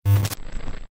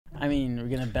I mean, we're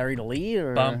gonna bury the lead,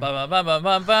 or Bum, bum, bum, bum,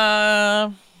 bum,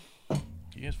 bum.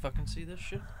 You guys fucking see this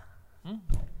shit?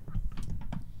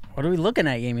 what are we looking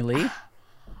at, Jamie Lee?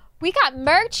 We got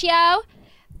merch, yo.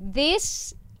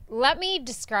 This, let me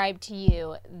describe to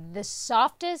you the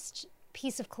softest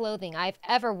piece of clothing I've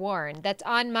ever worn that's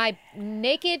on my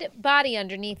naked body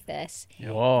underneath this.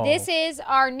 Whoa. This is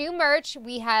our new merch.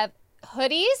 We have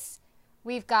hoodies,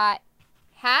 we've got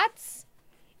hats,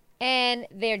 and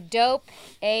they're dope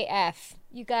AF.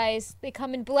 You guys, they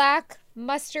come in black,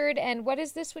 mustard, and what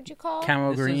is this, what you call?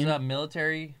 Camo This green. is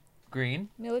military green,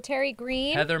 Military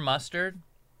green. heather mustard,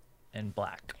 and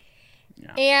black.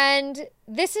 And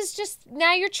this is just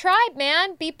now your tribe,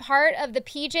 man. Be part of the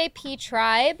PJP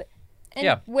tribe and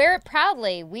Yeah. wear it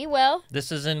proudly. We will.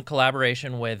 This is in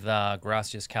collaboration with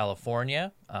Gracias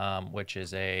California, which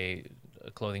is a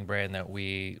clothing brand that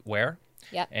we wear.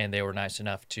 Yep. And they were nice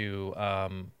enough to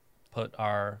put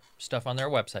our stuff on their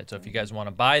website. So if you guys want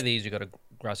to buy these, you go to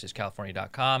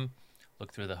graciascalifornia.com,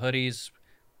 look through the hoodies,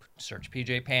 search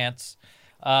PJ Pants.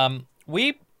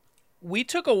 We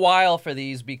took a while for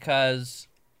these because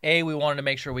A, we wanted to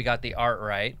make sure we got the art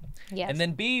right. Yes. And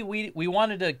then B, we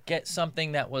wanted to get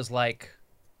something that was like,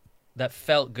 that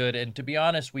felt good. And to be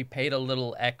honest, we paid a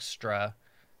little extra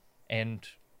and,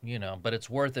 you know, but it's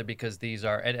worth it because these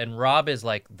are, and Rob is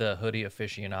like the hoodie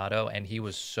aficionado, and he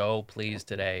was so pleased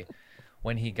today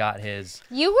when he got his.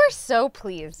 You were so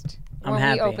pleased I'm when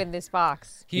happy. we opened this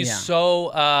box. He's Yeah.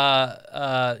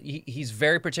 so he's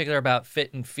very particular about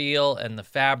fit and feel and the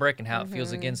fabric and how it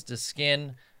feels against his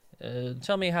skin.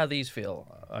 Tell me how these feel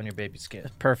on your baby's skin.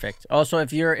 Perfect. Also,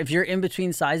 if you're in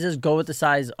between sizes, go with the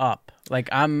size up. Like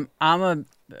I'm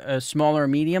a small or a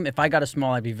medium. If I got a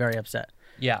small, I'd be very upset.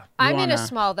 Yeah, I'm in a wanna-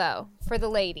 small, though, for the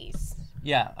ladies.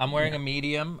 yeah. I'm wearing a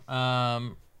medium.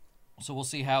 So we'll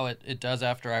see how it does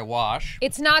after I wash.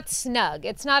 It's not snug.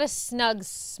 It's not a snug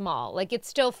small. Like, it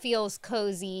still feels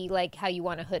cozy, like how you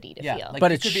want a hoodie to Yeah, feel. like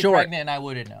But you it's could be short. pregnant and I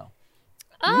wouldn't know.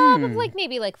 But like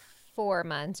maybe like 4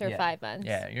 months or Yeah. 5 months.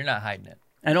 Yeah, you're not hiding it.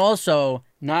 And also,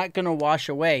 not gonna wash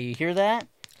away. You hear that?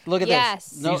 Look at Yes.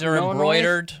 this. These are no noise.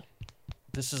 embroidered.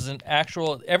 This is an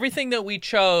actual. Everything that we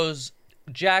chose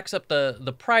jacks up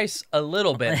the price a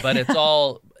little bit, but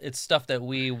it's stuff that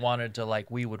we wanted to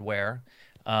like we would wear.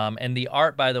 And the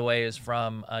art, by the way, is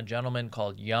from a gentleman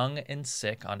called Young and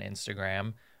Sick on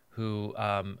Instagram, who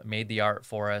made the art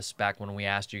for us back when we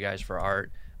asked you guys for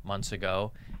art months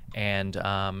ago. And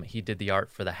he did the art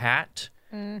for the hat.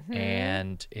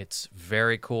 And it's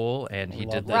very cool. And he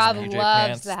did this Rob PJ loves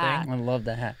Pants the hat. thing. I love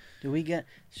that hat.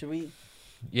 Should we?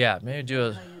 Yeah, maybe do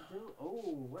a.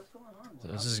 Oh, what's going on?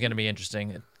 This is going to be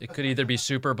interesting. It could either be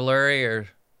super blurry or.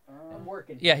 I'm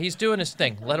working. Yeah, he's doing his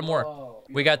thing. Let him work.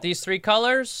 We got these 3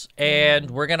 colors, and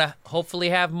we're going to hopefully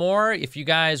have more. If you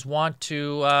guys want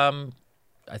to,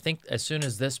 I think as soon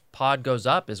as this pod goes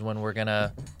up is when we're going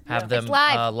to have them It's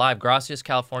live. live.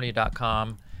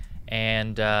 GraciasCalifornia.com.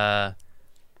 And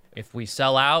if we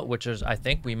sell out, which is I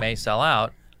think we may sell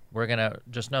out, we're going to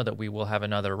just know that we will have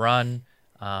another run.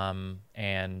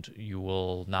 And you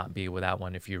will not be without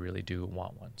one if you really do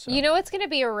want one. So. You know, it's going to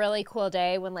be a really cool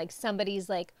day when like somebody's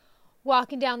like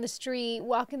walking down the street,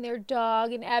 walking their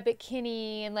dog in Abbot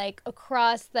Kinney, and like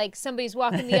across, like somebody's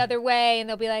walking the other way, and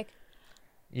they'll be like,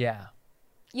 Yeah,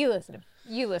 you listen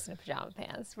to Pajama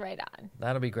Pants, right on.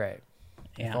 that'll be great.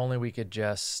 If Yeah. only we could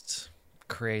just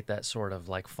create that sort of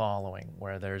like following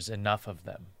where there's enough of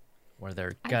them, where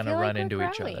they're I gonna feel like run we're into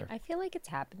each growing. other. I feel like it's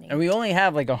happening. And we only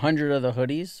have like 100 of the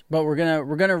hoodies, but we're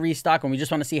gonna restock them. We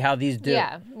just want to see how these do.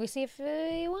 Yeah, we see if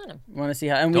you want them. We want to see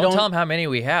how. And Don't we tell don't. them how many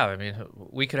we have. I mean,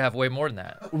 we could have way more than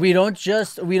that. We don't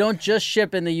just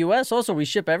ship in the U.S. Also, we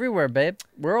ship everywhere, babe.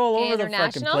 We're all over the fucking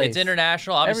International? place. It's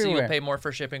international. Obviously, Everywhere. you'll pay more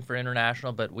for shipping for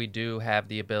international, but we do have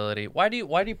the ability. Why do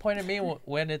you point at me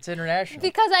when it's international?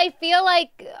 Because I feel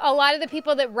like a lot of the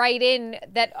people that write in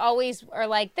that always are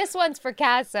like, this one's for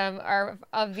Kasim, are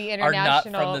of the Are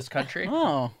international. not from this country.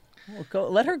 Oh, well,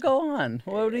 let her go on.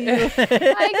 What do you? Like, well,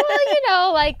 you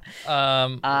know, like,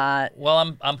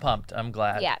 Well, I'm pumped. I'm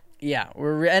glad. yeah. Yeah,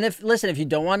 and if you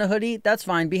don't want a hoodie, that's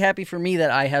fine. Be happy for me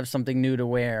that I have something new to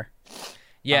wear.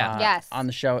 Yeah. Yes. On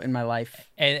the show in my life.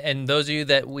 And those of you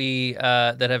that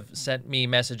that have sent me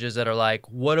messages that are like,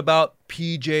 what about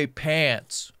PJ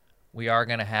Pants? We are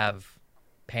gonna have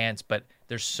pants, but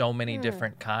there's so many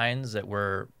different kinds that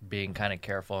we're being kind of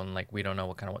careful and like we don't know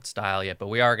what style yet, but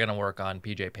we are gonna work on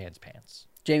PJ Pants.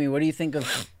 Jamie, what do you think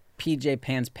of PJ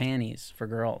Pants panties for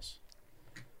girls?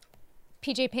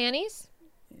 PJ panties?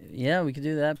 Yeah, we could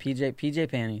do that. PJ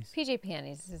panties. PJ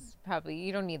panties is probably,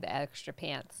 you don't need the extra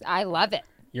pants. I love it.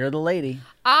 You're the lady.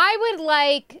 I would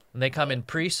like. And they come in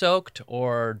pre-soaked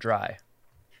or dry.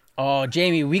 Oh,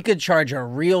 Jamie, we could charge a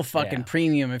real fucking Yeah.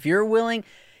 premium if you're willing.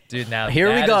 Dude, now Here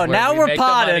we that go. is where Now we we're make the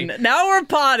podding. money. Now we're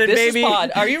podding, This baby. is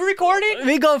pod. Are you recording?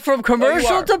 We go from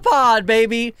commercial are. to pod,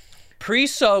 baby.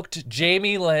 Pre-soaked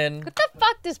Jamie Lynn What the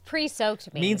fuck does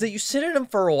pre-soaked mean? means that you sit in them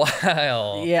for a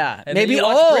while. Yeah, And maybe. then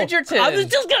you watch Bridgerton. I was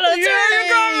just gonna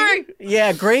say.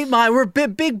 Yeah, great mind. We're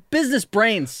big business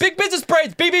brains. Big business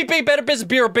brains. BBB, Better Business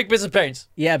Bureau, Big Business Brains.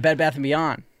 Yeah, Bed Bath and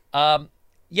Beyond.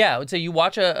 Yeah, I would say you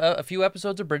watch a few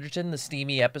episodes of Bridgerton, the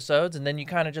steamy episodes, and then you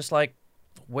kind of just like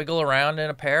wiggle around in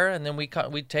a pair, and then we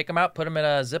take them out, put them in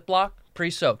a Ziploc,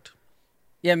 pre-soaked.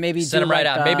 Yeah, maybe Send do them right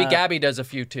like, out. Maybe Gabby does a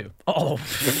few too. Oh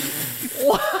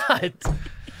What?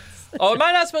 Oh, am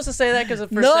I not supposed to say that because of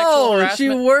for sexual no, harassment? she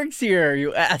works here,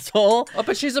 you asshole. Oh,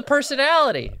 but she's a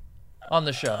personality on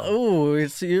the show. Ooh,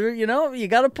 it's you know you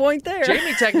got a point there.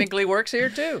 Jamie technically works here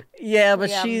too. Yeah, but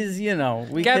Yeah. she's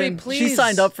we Gabby, can, she please.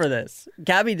 signed up for this.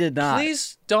 Gabby did not.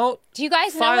 Please don't. Do you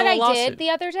guys know File what a I lawsuit. did the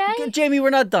other day? Jamie, we're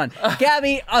not done.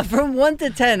 Gabby, from 1 to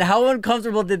 10, how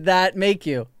uncomfortable did that make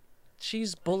you?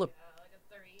 She's bullet.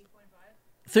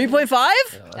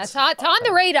 3.5? That's hot. It's on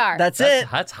the radar. That's it.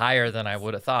 That's higher than I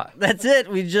would have thought. That's it.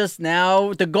 We just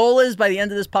now the goal is by the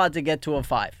end of this pod to get to a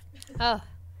 5. Oh.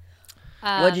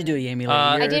 What'd you do, Amy?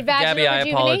 I did vaginal Gabby, I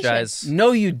rejuvenation. apologize.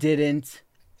 No, you didn't.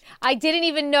 I didn't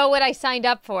even know what I signed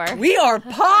up for. We are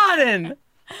potting.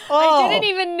 Oh. I didn't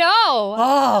even know.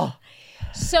 Oh.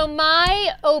 So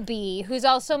my OB, who's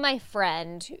also my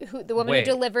friend, the woman Wait.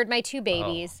 who delivered my 2 Oh,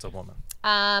 babies, it's a woman.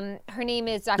 her name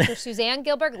is Dr. Suzanne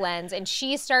Gilbert-Lenz, and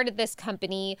she started this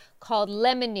company called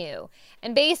Lemonu.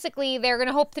 And basically, they're going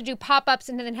to hope to do pop-ups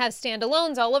and then have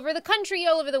standalones all over the country,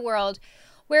 all over the world,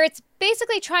 where it's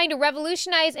basically trying to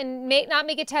revolutionize and not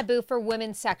make it taboo for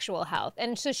women's sexual health.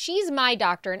 And so she's my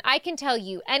doctor, and I can tell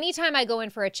you, anytime I go in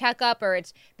for a checkup or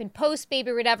it's been post-baby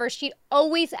or whatever, she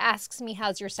always asks me,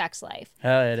 how's your sex life?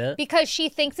 Hell, it is. Because she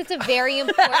thinks it's a very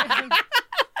important...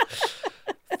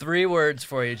 3 words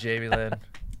for you, Jamie Lynn.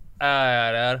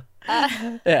 Yeah.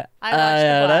 I watched the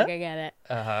vlog, I get it.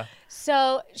 Uh-huh.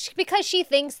 So, because she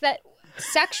thinks that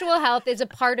sexual health is a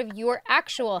part of your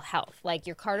actual health, like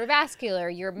your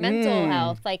cardiovascular, your mental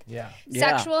health, like Yeah.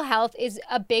 sexual health is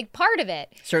a big part of it.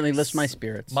 Certainly lifts my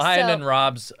spirits. Mine So- and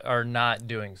Rob's are not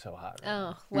doing so hot.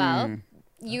 Oh, well,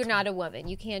 you're not a woman.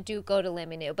 You can't go to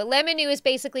Lemonu. But Lemonu is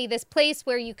basically this place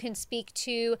where you can speak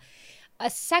to a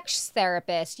sex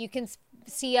therapist. You can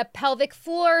see a pelvic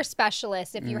floor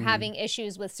specialist if you're having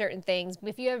issues with certain things.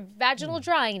 If you have vaginal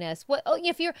dryness,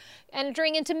 if you're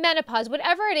entering into menopause,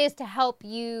 whatever it is to help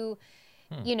you,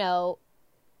 you know,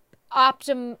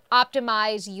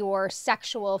 optimize your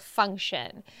sexual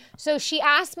function. So she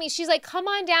asked me, she's like, come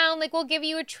on down, like we'll give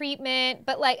you a treatment,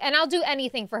 but like, and I'll do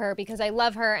anything for her because I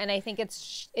love her and I think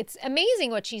it's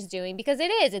amazing what she's doing, because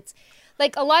it's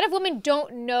like a lot of women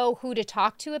don't know who to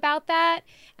talk to about that.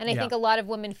 And I think a lot of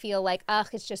women feel like, ugh,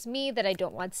 it's just me that I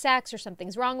don't want sex or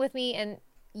something's wrong with me. And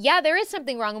yeah, there is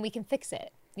something wrong and we can fix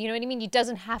it. You know what I mean? It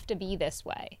doesn't have to be this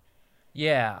way.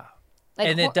 Yeah. Like,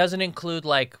 And it doesn't include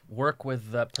like work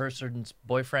with the person's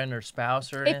boyfriend or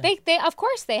spouse or anything? they of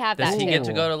course they have Does that he too. get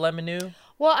to go to Lemonu?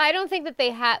 Well, I don't think that they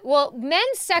have. Well,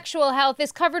 men's sexual health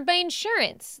is covered by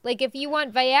insurance. Like if you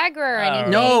want Viagra or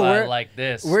anything. No, I we're- like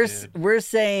this. We're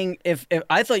saying if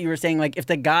I thought you were saying like if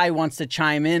the guy wants to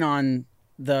chime in on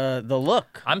the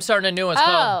look. I'm starting a new one. It's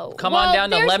called Oh, Come well, on down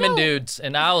to there's Lemon no- Dudes,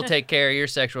 and I will take care of your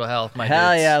sexual health, my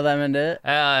Hell dudes. yeah, Lemon did.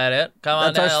 Come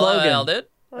on That's our down, slogan. dude.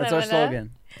 That's our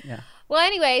slogan. Yeah. Well,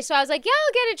 anyway, so I was like, yeah,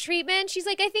 I'll get a treatment. She's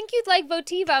like, I think you'd like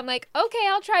Votiva. I'm like, okay,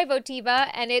 I'll try Votiva.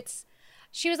 And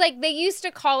she was like, they used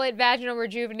to call it vaginal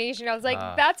rejuvenation. I was like,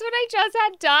 that's what I just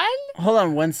had done? Hold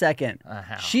on 1 second.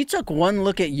 She took one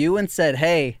look at you and said,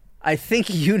 "Hey, I think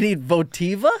you need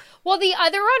Votiva." Well, the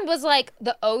other one was like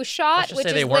the O shot, Let's just which say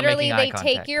is they weren't literally making eye they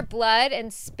take contact. your blood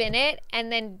and spin it and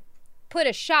then put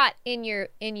a shot in your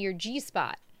G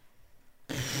spot.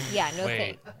 Yeah, no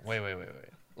Wait. thanks.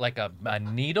 Like a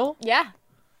needle? Yeah,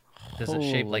 Does it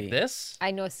shape Holy. like this? I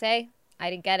know. I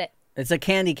didn't get it. It's a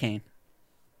candy cane.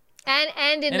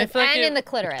 And in And I feel like in the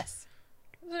clitoris.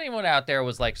 If anyone out there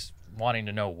was like wanting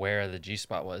to know where the G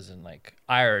spot was, and like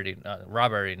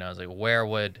Rob already knows, like where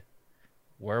would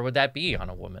that be on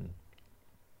a woman?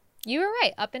 You were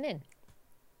right, up and in.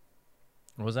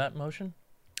 Was that motion?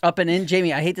 Up and in,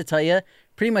 Jamie. I hate to tell you,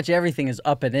 pretty much everything is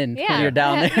up and in Yeah, when you're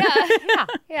down there.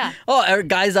 Yeah. Oh,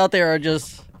 guys out there are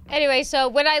just. Anyway, so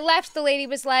when I left, the lady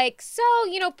was like, so,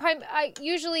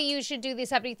 usually you should do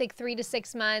this every like 3 to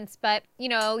 6 months, but,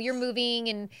 you're moving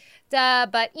and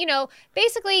but,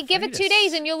 basically give it 2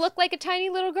 days and you'll look like a tiny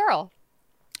little girl.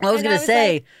 I was And I gonna was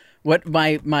say what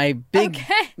my big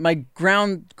Okay. my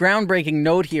groundbreaking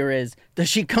note here is: does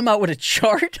she come out with a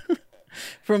chart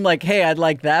from like, hey, I'd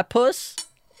like that puss,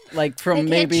 like from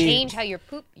They can't maybe change how your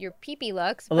pee-pee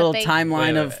looks. a little but they,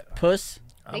 timeline Wait, of wait. puss,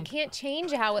 They can't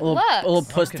change how it a looks. little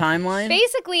puss confused. timeline.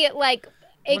 Basically, it like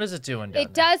What is it doing down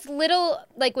it does little,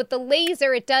 like with the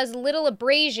laser, it does little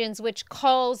abrasions, which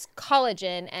calls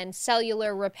collagen and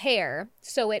cellular repair.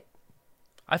 So it,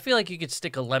 I feel like you could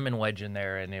stick a lemon wedge in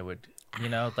there and it would,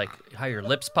 like how your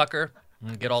lips pucker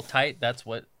and get all tight. That's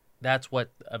what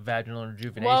a vaginal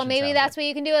rejuvenation. well, maybe sounds that's like. what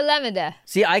you can do with lavender.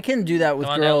 See, I can do that with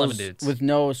Come on down, lemon girls dudes. with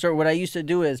no. So what I used to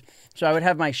do is, so I would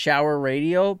have my shower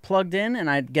radio plugged in, and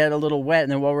I'd get a little wet,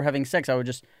 and then while we're having sex, I would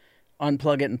just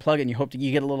unplug it and plug it, and you hope that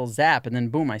you get a little zap, and then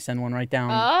boom, I send one right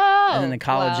down, Oh, and then the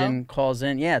collagen calls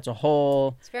in. Yeah, it's a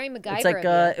whole. It's very MacGyver. It's like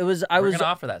of you. it was. We're gonna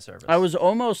offer that service. I was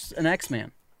almost an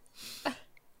X-Man.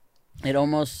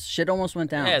 Shit almost went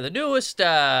down. Yeah, the newest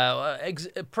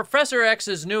Professor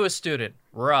X's newest student,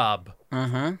 Rob.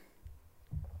 Uh-huh.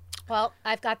 Well,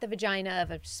 I've got the vagina of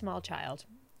a small child.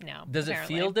 No. Does it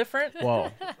apparently. feel different?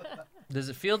 Whoa. Does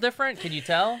it feel different? Can you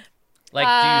tell?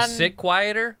 Like, do you sit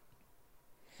quieter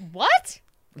What?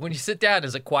 when you sit down?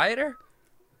 Is it quieter?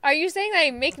 Are you saying I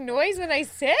make noise when I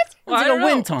sit? Well, It's I like don't a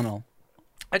wind know. tunnel.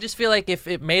 I just feel like if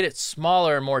it made it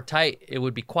smaller and more tight, it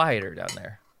would be quieter down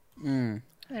there.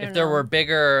 I If don't there know. were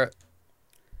bigger,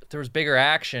 if there was bigger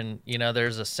action,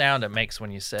 there's a sound it makes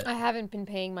when you sit. I haven't been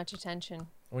paying much attention.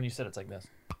 When you sit, it's like this.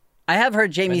 I have heard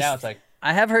But Jamie. now it's like,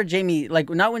 I have heard Jamie, like,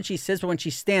 not when she sits, but when she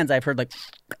stands, I've heard like.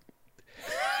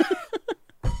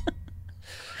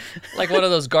 like one of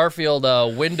those Garfield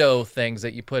window things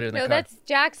that you put in the No, car. that's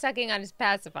Jack sucking on his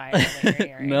pacifier. that you're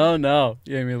hearing. No,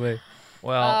 Jamie Lee.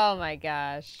 Well, Oh my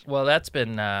gosh. well, that's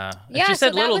been. Yeah, she said so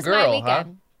that little was my girl, huh?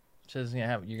 weekend. She's gonna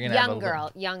have. You're gonna have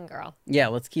a Young girl. Yeah,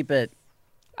 let's keep it.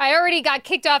 I already got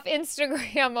kicked off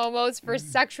Instagram almost for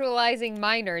sexualizing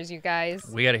minors, you guys.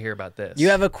 We got to hear about this. You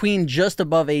have a queen just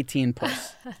above 18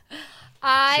 puss.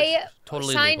 I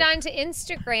Totally signed legal. on to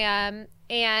Instagram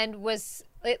and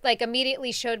it like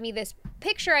immediately showed me this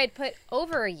picture I'd put well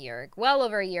over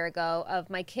a year ago of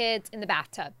my kids in the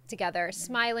bathtub together,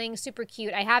 smiling, super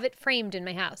cute. I have it framed in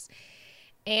my house.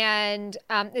 And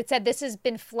it said, this has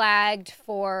been flagged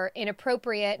for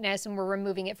inappropriateness and we're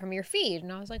removing it from your feed.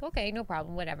 And I was like, okay, no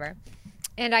problem, whatever.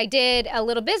 And I did a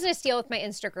little business deal with my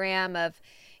Instagram of,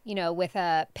 with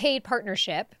a paid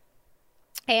partnership.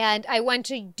 And I went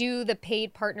to do the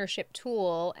paid partnership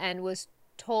tool and was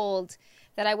told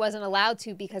that I wasn't allowed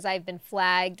to because I've been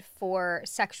flagged for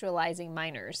sexualizing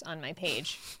minors on my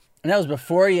page. And that was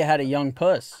before you had a young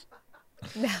puss.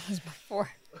 That was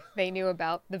before they knew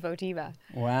about the Votiva.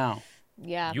 Wow.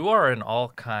 Yeah. You are in all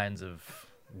kinds of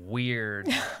weird.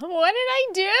 What did I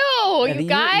do, Yeah, you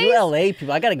guys? You LA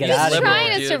people, I got to get You're out of liberal, here.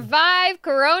 Trying to dude. survive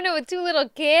Corona with 2 little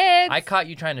kids. I caught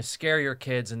you trying to scare your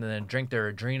kids and then drink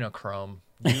their adrenochrome.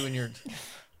 You and your.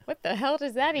 What the hell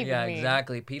does that even Yeah, mean?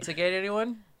 exactly. Pizzagate,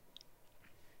 anyone?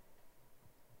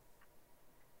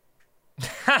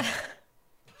 A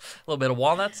little bit of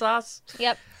walnut sauce.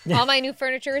 Yep. All my new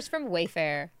furniture is from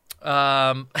Wayfair.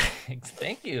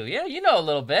 Thank you. Yeah, you know a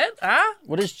little bit, huh?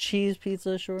 What does cheese pizza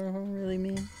shawarma really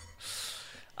mean?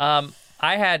 I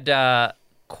had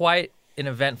quite an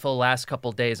eventful last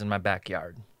couple days in my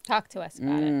backyard. Talk to us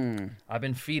about it. I've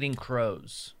been feeding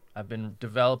crows. I've been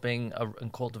developing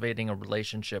and cultivating a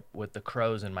relationship with the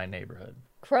crows in my neighborhood.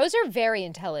 Crows are very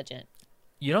intelligent.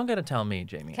 You don't got to tell me,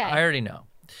 Jamie. 'Kay. I already know.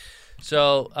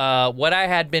 So what I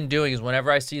had been doing is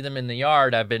whenever I see them in the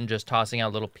yard, I've been just tossing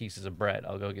out little pieces of bread.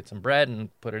 I'll go get some bread and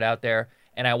put it out there.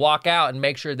 And I walk out and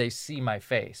make sure they see my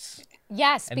face.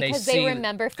 Yes, And because see they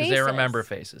remember faces. Because they remember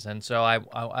faces. And so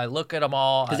I look at them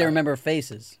all. Because they remember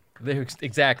faces.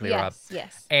 Exactly, Rob. Yes,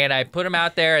 yes. And I put them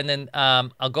out there, and then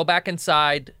I'll go back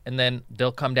inside, and then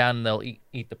they'll come down and they'll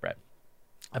eat the bread.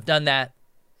 I've done that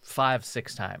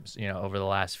 5-6 times, over the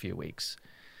last few weeks.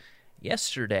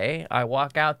 Yesterday, I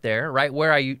walk out there, right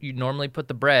where you normally put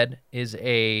the bread is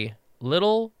a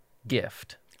little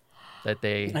gift that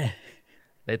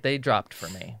they dropped for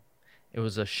me. It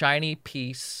was a shiny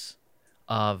piece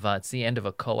of it's the end of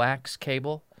a coax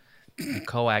cable. A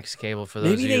coax cable for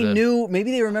those Maybe of they you that knew.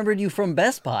 Maybe they remembered you from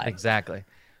Best Buy. Exactly.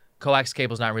 Coax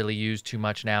cable's not really used too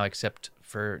much now except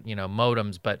for,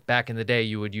 modems, but back in the day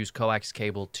you would use coax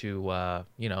cable to,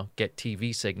 get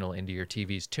TV signal into your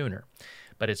TV's tuner.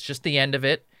 But it's just the end of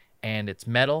it, and it's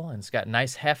metal, and it's got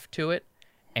nice heft to it,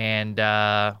 and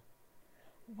I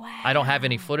don't have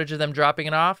any footage of them dropping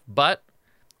it off, but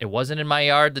it wasn't in my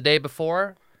yard the day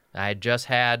before. I had just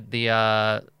had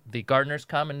the gardeners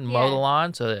come and mow Yeah. the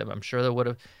lawn, so I'm sure they would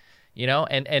have,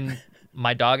 and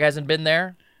My dog hasn't been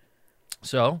there,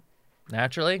 so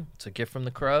naturally, it's a gift from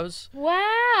the crows.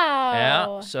 Wow.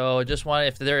 Yeah. So just want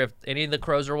if any of the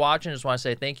crows are watching, just want to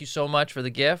say thank you so much for the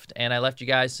gift, and I left you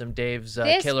guys some Dave's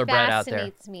This killer bread out there.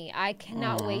 fascinates me. I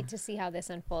cannot wait to see how this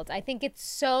unfolds. I think it's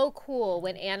so cool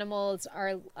when animals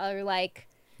are like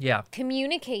Yeah.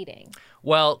 communicating.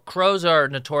 Well, crows are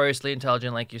notoriously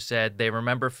intelligent, like you said. They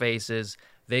remember faces.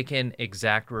 They can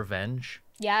exact revenge.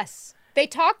 Yes. They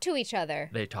talk to each other.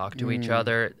 They talk to each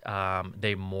other.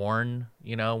 They mourn,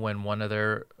 when one of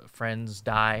their friends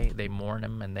die, they mourn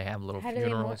them and they have little How do they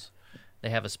mourn? funerals. They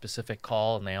have a specific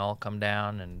call and they all come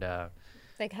down and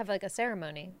They have like a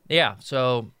ceremony. yeah,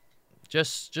 so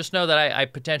just know that I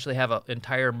potentially have an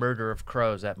entire murder of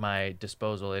crows at my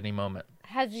disposal at any moment.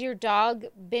 Has your dog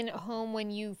been at home when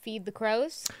you feed the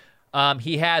crows?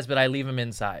 He has, but I leave him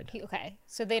inside. Okay,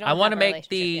 so they don't. I want to have a make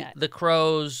relationship yet. the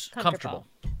crows Comfortable. comfortable.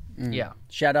 Yeah.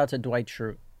 Shout out to Dwight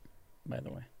Schrute, by the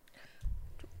way.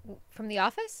 From The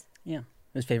Office. Yeah.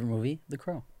 His favorite movie, The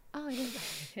Crow. Oh, I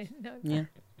didn't know. Yeah,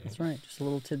 that's right. Just a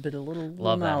little tidbit, a little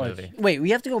Love that knowledge. movie. Wait,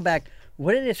 we have to go back.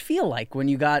 What did it feel like when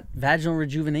you got vaginal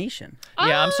rejuvenation?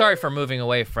 Yeah, I'm sorry for moving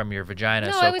away from your vagina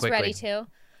No, so I was quickly. ready to.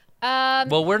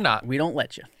 Well, we're not. We don't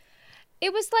let you.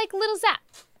 It was like little zap.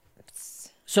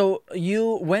 So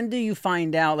when do you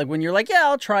find out? Like when you're like, yeah,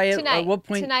 I'll try it. Tonight. At what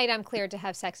point? Tonight I'm cleared to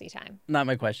have sexy time. Not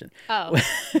my question. Oh.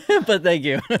 But thank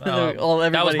you. That was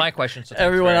Everybody- my question. So thanks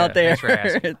Everyone for- out there, thanks for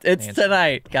asking. it's Answer.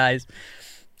 tonight, guys.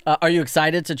 Are you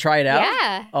excited to try it out?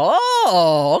 Yeah.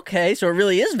 Oh, okay. So it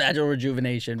really is vaginal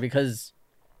rejuvenation because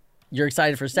you're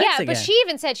excited for sex Yeah, again. but she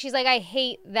even said, she's like, I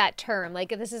hate that term. Like,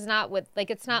 this is not what, like,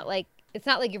 it's not like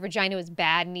your vagina was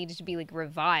bad and needed to be like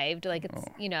revived. Like, it's,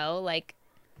 like,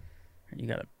 You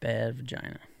got a bad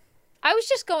vagina. I was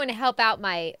just going to help out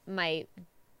my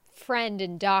friend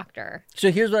and doctor.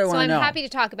 So here's what I So want to I'm know. happy to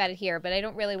talk about it here, but I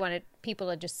don't really want people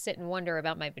to just sit and wonder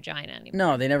about my vagina anymore.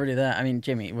 No, they never do that. I mean,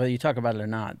 Jimmy, whether you talk about it or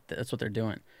not, that's what they're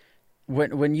doing.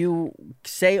 When you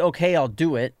say, okay, I'll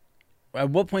do it, at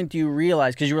what point do you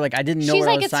realize, because you were like, I didn't know She's what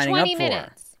I like, was it's signing 20 up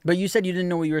minutes. for. But you said you didn't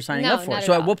know what you were signing No, up for. not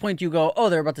So at at all. what point do you go, oh,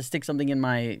 they're about to stick something in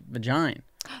my vagina?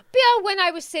 Yeah, when I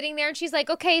was sitting there and she's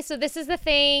like, okay, so this is the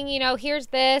thing, here's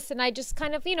this. And I just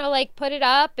kind of, like put it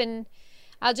up and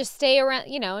I'll just stay around,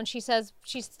 and she says,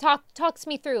 talks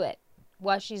me through it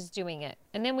while she's doing it.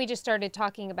 And then we just started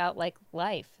talking about like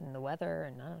life and the weather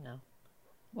and I don't know,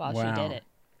 while Wow. she did it.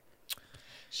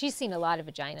 She's seen a lot of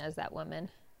vaginas, that woman.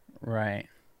 Right.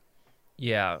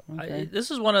 Yeah, Okay.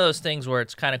 this is one of those things where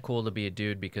it's kind of cool to be a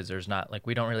dude because there's not like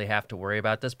we don't really have to worry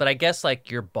about this. But I guess like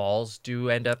your balls do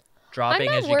end up dropping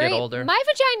I'm not as worried. you get older. My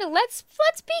vagina, let's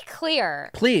be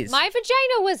clear. Please. My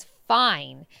vagina was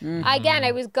fine. Again,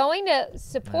 I was going to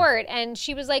support and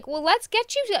she was like, well, let's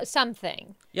get you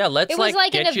something. Yeah, let's It was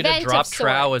like an get you to event of drop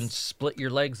trow sorts. and split your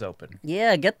legs open.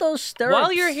 Yeah, get those stirrups.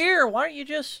 While you're here, why don't you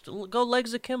just go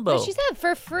legs akimbo? But she said,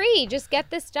 for free, just get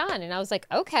this done. And I was like,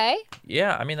 okay.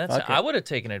 Yeah, I mean that's Fuck it. I would have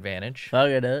taken advantage. Fuck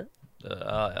it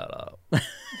up.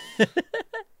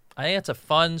 I think it's a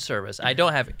fun service. I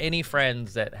don't have any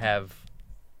friends that have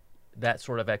that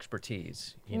sort of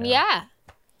expertise. Yeah.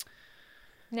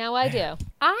 Now I do.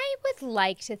 I would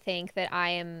like to think that I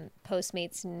am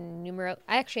Postmates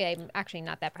I'm actually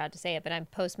not that proud to say it, but I'm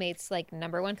Postmates like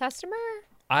 #1 customer.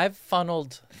 I've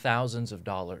funneled thousands of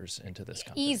dollars into this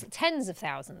company, Tens of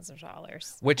thousands of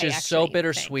dollars. which I is so actually think.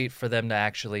 bittersweet for them to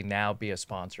actually now be a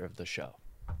sponsor of the show.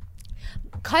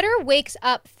 Cutter wakes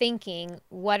up thinking,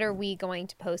 what are we going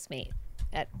to Postmate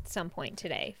at some point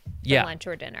today for Yeah. lunch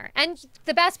or dinner? And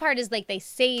the best part is like they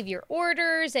save your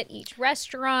orders at each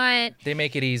restaurant. They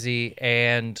make it easy,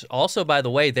 and also, by the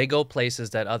way, they go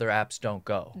places that other apps don't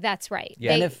go. That's right.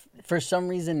 Yeah. And They- if for some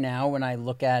reason now when I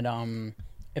look at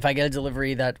if I get a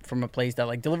delivery that from a place that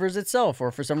like delivers itself,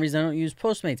 or for some reason I don't use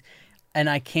Postmates, and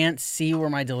I can't see where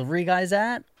my delivery guy's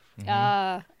at,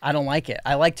 I don't like it.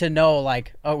 I like to know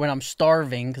like, oh, when I'm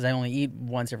starving because I only eat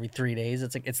once every 3 days.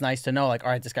 It's like it's nice to know like, all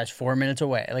right, this guy's 4 minutes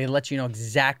away. Like it lets you know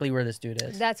exactly where this dude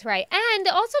is. That's right. And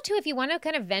also, too, if you want to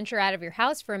kind of venture out of your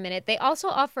house for a minute, they also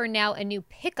offer now a new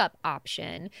pickup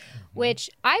option, which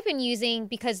I've been using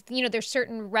because, there's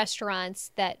certain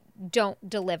restaurants that don't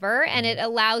deliver, and it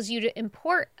allows you to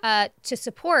import to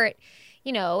support,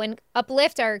 and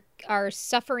uplift our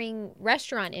suffering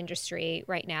restaurant industry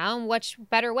right now. And what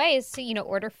better way is to,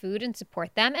 order food and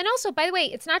support them. And also, by the way,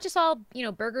 it's not just all,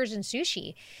 burgers and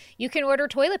sushi. You can order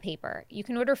toilet paper. You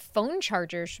can order phone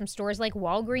chargers from stores like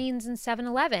Walgreens and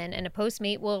 7-Eleven, and a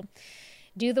Postmate will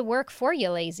do the work for you,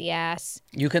 lazy ass.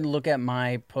 You can look at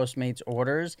my Postmates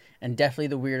orders, and definitely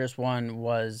the weirdest one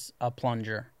was a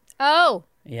plunger. Oh,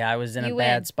 Yeah, I was in a You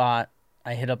bad win. spot.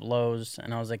 I hit up Lowe's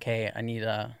and I was like, hey, I need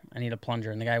a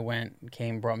plunger. And the guy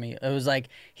brought me. It was like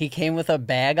he came with a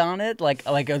bag on it, like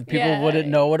people wouldn't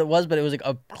know what it was, but it was like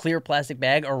a clear plastic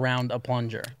bag around a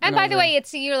plunger. And by the way,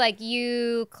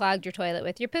 you clogged your toilet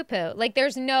with your poo poo. Like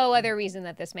there's no other reason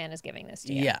that this man is giving this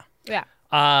to you. Yeah. Yeah.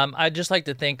 I'd just like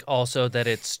to think also that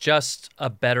it's just a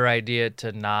better idea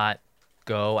to not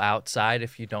go outside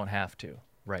if you don't have to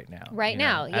right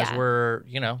now. As we're,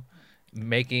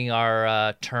 making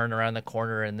our turn around the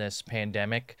corner in this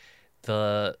pandemic,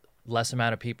 the less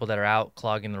amount of people that are out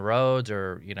clogging the roads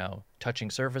or, touching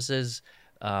surfaces,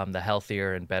 the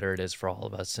healthier and better it is for all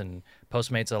of us. And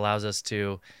Postmates allows us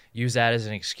to use that as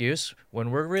an excuse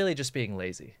when we're really just being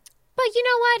lazy. But you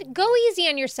know what? Go easy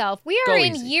on yourself. We are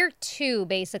in year 2,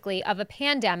 basically, of a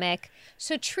pandemic.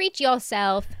 So treat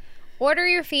yourself. Order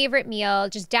your favorite meal.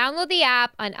 Just download the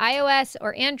app on iOS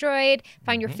or Android.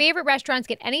 Find your favorite restaurants.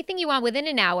 Get anything you want within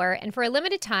an hour. And for a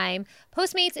limited time,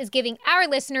 Postmates is giving our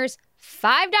listeners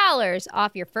 $5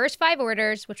 off your first 5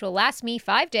 orders, which will last me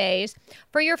 5 days,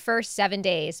 for your first 7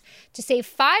 days. To save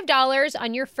 $5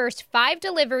 on your first 5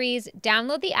 deliveries,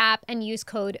 download the app and use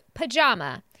code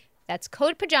PAJAMA. That's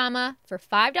code PAJAMA for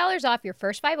 $5 off your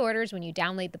first 5 orders when you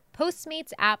download the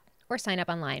Postmates app or sign up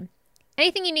online.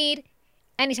 Anything you need,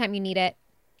 anytime you need it,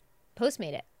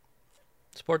 Postmate it.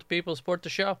 Support the people, support the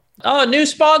show. Oh, new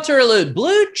sponsor alert,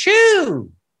 Blue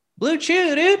Chew. Blue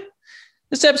Chew, dude.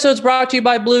 This episode's brought to you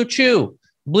by Blue Chew.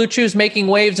 Blue Chew is making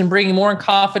waves and bringing more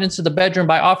confidence to the bedroom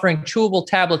by offering chewable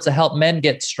tablets that help men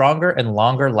get stronger and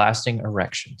longer lasting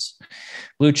erections.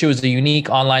 Blue Chew is a unique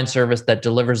online service that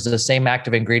delivers the same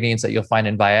active ingredients that you'll find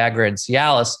in Viagra and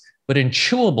Cialis, but in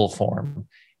chewable form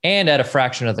and at a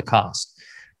fraction of the cost.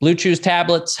 Blue Chew's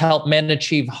tablets help men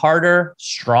achieve harder,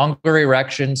 stronger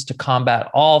erections to combat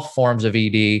all forms of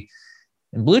ED.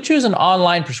 And Blue Chew is an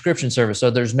online prescription service,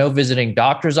 so there's no visiting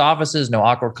doctor's offices, no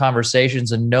awkward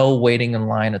conversations, and no waiting in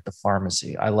line at the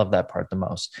pharmacy. I love that part the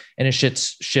most. And it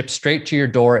ships straight to your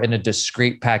door in a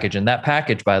discreet package. And that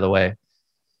package, by the way,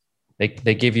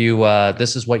 they give you,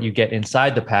 this is what you get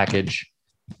inside the package.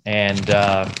 And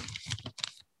you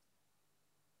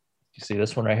see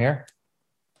this one right here?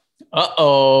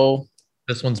 Uh-oh.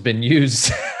 This one's been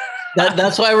used.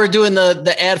 That's why we're doing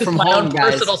the ad from home,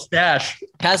 guys. Personal stash.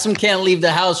 Hassan can't leave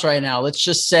the house right now. Let's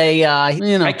just say,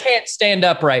 I can't stand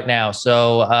up right now.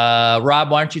 So, Rob,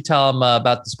 why don't you tell them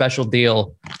about the special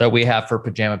deal that we have for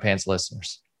Pajama Pants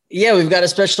listeners? Yeah, we've got a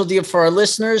special deal for our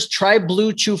listeners. Try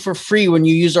Blue Chew for free when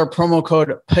you use our promo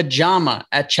code PAJAMA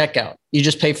at checkout. You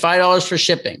just pay $5 for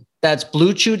shipping. That's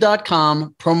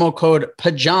bluechew.com, promo code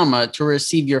PAJAMA to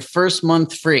receive your first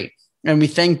month free. And we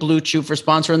thank Blue Chew for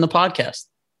sponsoring the podcast.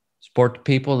 Support the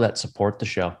people that support the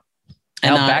show.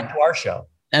 And now back to our show.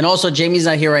 And also, Jamie's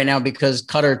not here right now because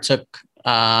Cutter took,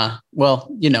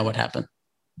 you know what happened.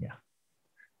 Yeah.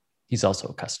 He's also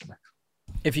a customer.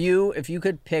 If you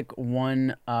could pick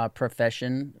one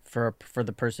profession for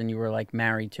the person you were like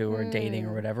married to or dating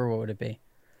or whatever, what would it be?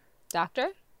 Doctor?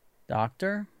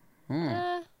 Doctor?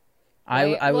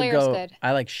 I would go. Good.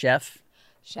 I like chef.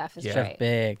 Chef is Chef great.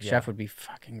 big. Yeah. Chef would be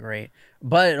fucking great.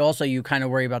 But also you kind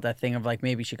of worry about that thing of like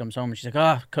maybe she comes home and she's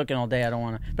like, cooking all day. I don't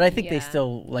want to. But I think they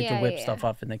still like to whip stuff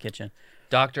up in the kitchen.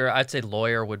 Doctor, I'd say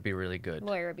lawyer would be really good.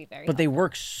 Lawyer would be very But they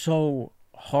work so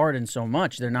hard and so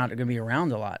much. They're not going to be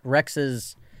around a lot.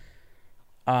 Rex's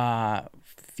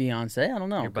fiance, I don't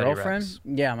know, girlfriend. Rex.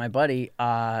 Yeah, my buddy.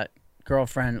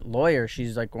 Girlfriend, lawyer.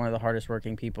 She's like one of the hardest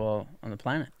working people on the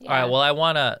planet. Yeah. All right. Well, I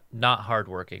want a not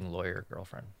hardworking lawyer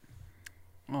girlfriend.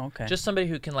 Oh, okay. Just somebody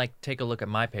who can like take a look at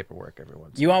my paperwork every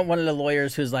once. You want one of the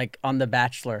lawyers who's like on The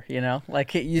Bachelor,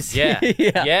 like you see.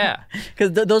 Yeah.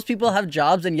 Because those people have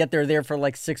jobs and yet they're there for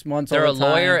like 6 months. They're all the a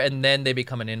lawyer time. And then they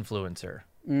become an influencer.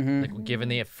 Mm-hmm. Like given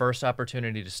the first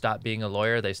opportunity to stop being a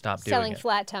lawyer, they stop doing it. Selling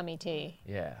flat tummy tea.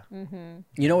 Yeah. Mm-hmm.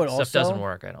 You know what? Stuff also doesn't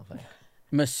work. I don't think.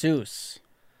 Masseuse.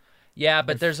 Yeah,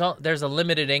 but there's a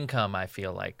limited income. I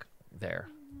feel like there.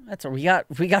 That's what we got.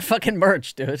 We got fucking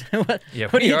merch, dude. what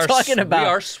are you talking about? We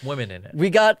are swimming in it. We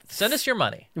got. Send us your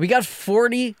money. We got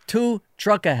 42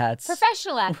 trucker hats.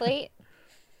 Professional athlete.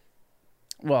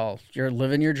 Well, you're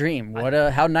living your dream.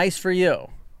 How nice for you.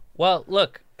 Well,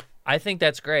 look, I think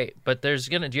that's great, but do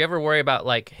you ever worry about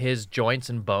like his joints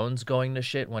and bones going to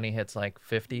shit when he hits like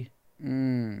 50?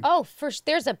 Oh,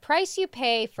 there's a price you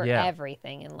pay for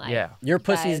everything in life. Yeah. Your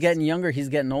pussy's getting younger. He's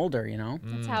getting older,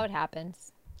 That's how it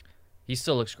happens. He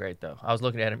still looks great, though. I was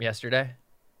looking at him yesterday.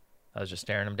 I was just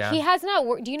staring him down. He has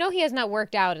not. Do you know he has not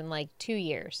worked out in like 2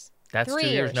 years? That's 2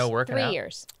 years. No working out. 3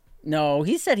 years. No,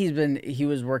 he said he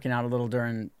was working out a little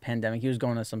during pandemic. He was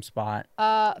going to some spot.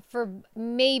 For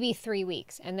maybe 3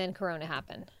 weeks, and then Corona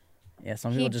happened. Yeah,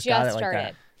 some He people just got it like started.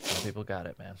 that. Some people got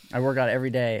it, man. I work out every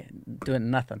day doing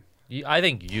nothing. I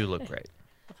think you look great.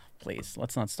 Please,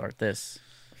 let's not start this.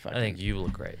 I think you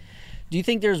look great. Do you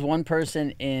think there's one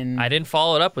person in? I didn't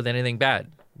follow it up with anything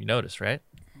bad. You noticed, right?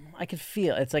 I could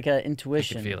feel it's like a I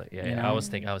intuition. could feel it. Yeah, you yeah. know? I was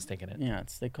thinking it. Yeah,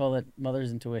 they call it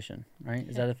mother's intuition, right?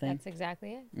 Is that a thing? That's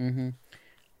exactly it.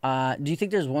 Do you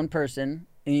think there's one person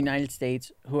in the United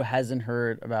States who hasn't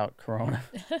heard about Corona?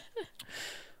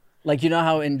 Like, you know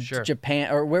how in Sure.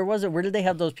 Japan, or where was it? Where did they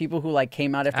have those people who like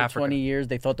came out after Africa. 20 years?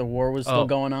 They thought the war was still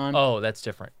going on. Oh, that's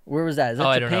different. Where was that? Is that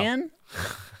I don't know. Japan?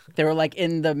 They were like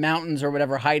in the mountains or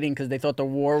whatever, hiding because they thought the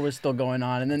war was still going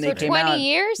on, and then they For came 20 out.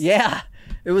 years? Yeah,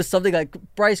 it was something like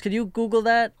Bryce. Could you Google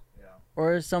that? Yeah.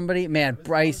 Or somebody? Man,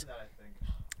 Bryce.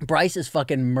 Bryce is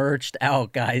fucking merched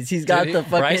out, guys. He's got Dude, the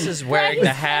fucking. Bryce is wearing the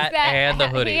Bryce has hat that and the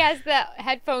hat- hoodie. He has the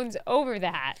headphones over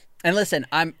the hat. And listen,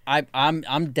 I'm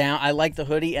down. I like the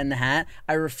hoodie and the hat.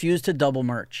 I refuse to double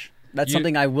merch. That's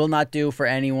something I will not do for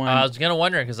anyone. I was gonna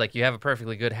wonder because like you have a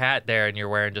perfectly good hat there and you're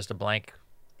wearing just a blank.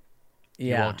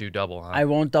 yeah, You won't do double, huh? I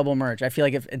won't double merch. I feel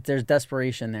like if there's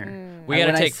desperation there. we When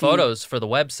gotta I take see- photos for the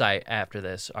website after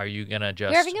this. Are you gonna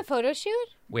just? You're having a photo shoot?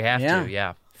 We have Yeah. to.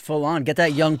 Yeah. Full on. Get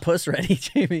that young puss ready,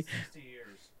 Jamie.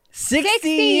 60 60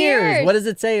 years. years. What does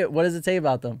it say? What does it say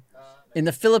about them? In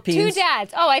the Two Philippines.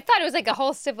 dads. Oh, I thought it was like a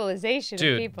whole civilization of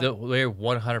Dude, people. they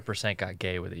 100% got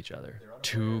gay with each other.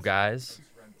 Two guys.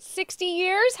 60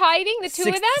 years hiding, the two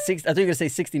of them? I thought you were gonna say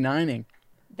 69ing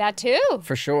That too.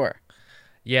 for sure.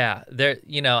 Yeah, there.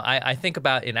 You know, I think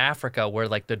about in Africa where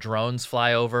like the drones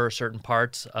fly over certain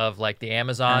parts of like the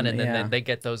Amazon, and then yeah. they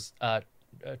get those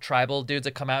tribal dudes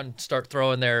that come out and start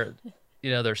throwing their,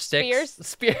 their sticks,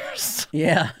 spears.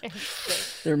 Yeah.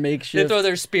 They're They makeshift. throw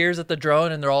their spears at the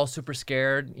drone, and they're all super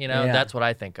scared. Yeah. That's what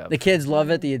I think of. The kids love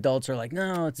it. The adults are like,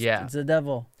 no, it's Yeah. it's the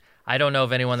devil. I don't know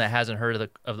of anyone that hasn't heard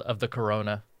of the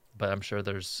corona, but I'm sure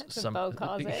there's what some. Bo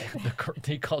calls it.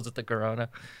 He calls it the corona.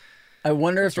 I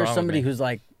wonder if What's there's wrong with somebody me? who's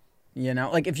like,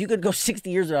 like if you could go 60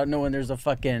 years without knowing there's a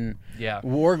fucking Yeah.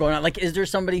 war going on. Like, is there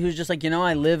somebody who's just like,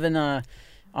 I live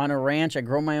on a ranch. I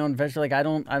grow my own vegetables. Like, I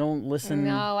don't listen.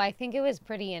 No, I think it was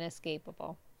pretty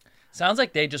inescapable. Sounds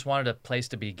like they just wanted a place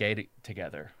to be gay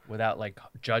together without like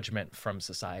judgment from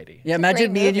society. Yeah,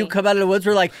 imagine great me and you movie. come out of the woods.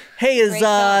 We're like, hey, is Great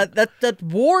film. that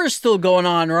war is still going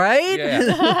on, right?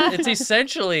 Yeah, it's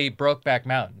essentially Brokeback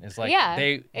Mountain. It's like Yeah,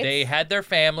 they it's- had their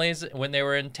families when they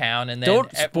were in town, and then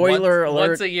Don't- spoiler alert.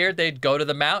 once a year they'd go to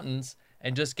the mountains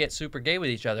and just get super gay with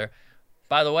each other.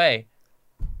 By the way,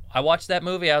 I watched that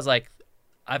movie. I was like,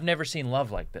 I've never seen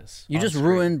love like this. You on just screen.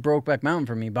 ruined Brokeback Mountain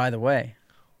for me, by the way.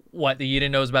 What, you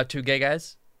didn't know it was about two gay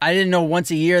guys? I didn't know once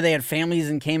a year they had families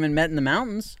and came and met in the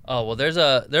mountains. Oh well, there's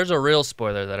a real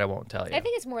spoiler that I won't tell you. I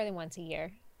think it's more than once a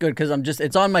year. Good, because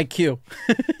it's on my queue.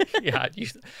 Yeah,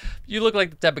 you look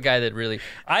like the type of guy that really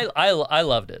I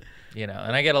loved it, and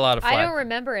I get a lot of flack. I don't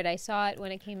remember it. I saw it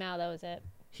when it came out. That was it.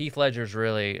 Heath Ledger's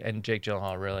really and Jake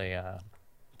Gyllenhaal really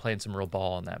playing some real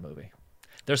ball in that movie.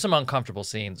 There's some uncomfortable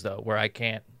scenes though where I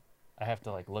have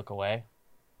to like look away,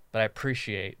 but I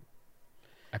appreciate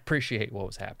what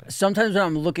was happening. Sometimes when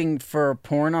I'm looking for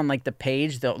porn on like the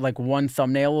page, like one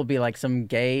thumbnail will be like some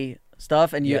gay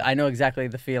stuff, and Yeah. I know exactly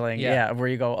the feeling. Yeah. Yeah, where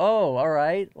you go, oh, all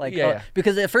right, like Yeah.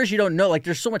 because at first you don't know, like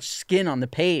there's so much skin on the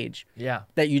page Yeah.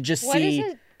 that you just What see.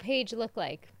 does a page look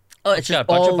like? Oh, it's got just a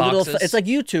bunch all of little. boxes. It's like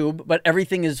YouTube, but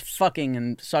everything is fucking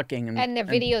and sucking And the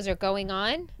videos are going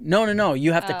on? No.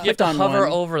 You have to You have click to on hover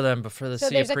one. over them before the So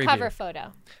see there's a a preview. cover photo.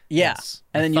 Yeah, Yes.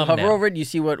 and A then you hover thumbnail. over it. You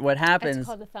see what That's happens.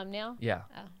 called a thumbnail. Yeah.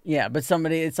 Yeah, but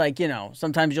somebody, it's like,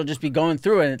 sometimes you'll just be going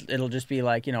through it and it'll just be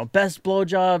like, best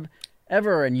blowjob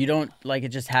ever. And you don't, like, it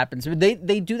just happens. But they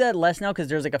do that less now because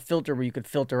there's like a filter where you could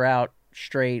filter out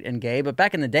straight and gay. But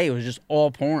back in the day, it was just all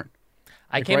porn.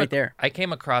 I came right there. I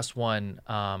came across one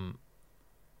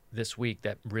this week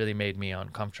that really made me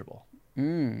uncomfortable.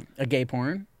 A gay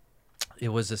porn. It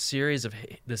was a series of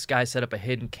this guy set up a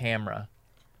hidden camera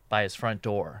by his front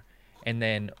door, and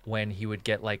then when he would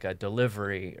get like a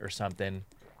delivery or something,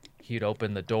 he'd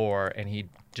open the door and he'd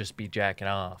just be jacking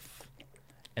off,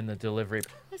 and the delivery.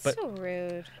 That's But so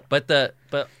rude. but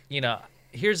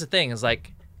here's the thing: is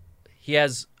like he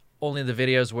has only the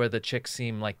videos where the chicks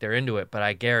seem like they're into it, but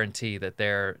I guarantee that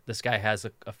this guy has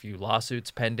a few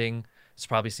lawsuits pending. He's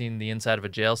probably seen the inside of a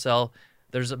jail cell.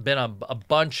 There's been a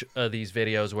bunch of these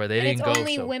videos where they And didn't it's go.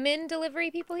 only so- women delivery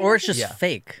people? he Or it's uses? just Yeah.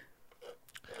 fake.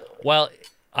 Well,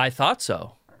 I thought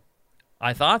so.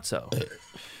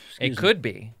 It could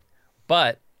be.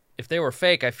 But if they were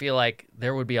fake, I feel like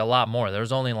there would be a lot more.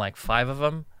 There's only like 5 of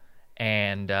them,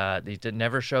 and it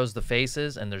never shows the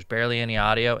faces, and there's barely any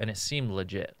audio, and it seemed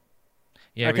legit.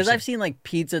 Yeah, have you Because seen- I've seen like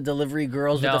pizza delivery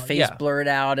girls No, with the face yeah. blurred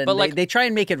out, and But, like- they try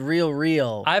and make it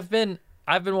real. I've been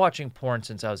watching porn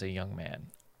since I was a young man,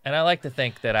 and I like to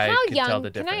think that I How could tell young?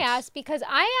 the Can difference. I ask? Because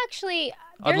I actually.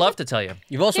 I'd love to tell you.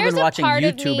 You've also There's been a watching part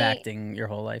of YouTube me- acting your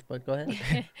whole life, but go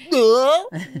ahead.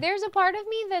 There's a part of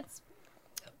me that's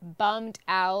bummed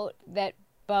out that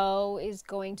Bo is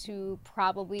going to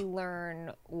probably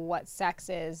learn what sex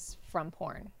is from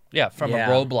porn. Yeah, from Yeah.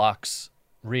 a Roblox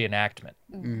reenactment.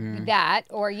 That,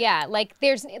 or yeah, like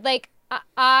there's like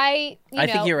I I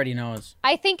think he already knows.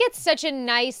 I think it's such a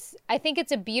nice, I think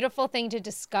it's a beautiful thing to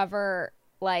discover.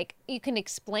 Like you can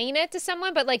explain it to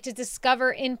someone, but like to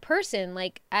discover in person,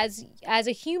 like as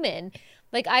a human,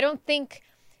 like I think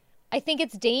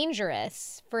it's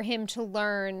dangerous for him to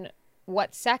learn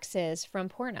what sex is from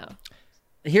porno.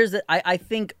 Here's the. I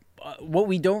think what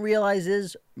we don't realize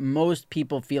is most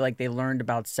people feel like they learned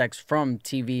about sex from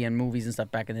TV and movies and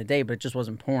stuff back in the day, but it just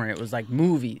wasn't porn. It was like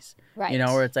movies, Right. You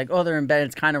know, where it's like, oh, they're in bed.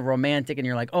 It's kind of romantic, and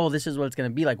you're like, oh, this is what it's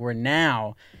gonna be like. Where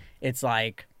now, it's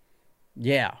like,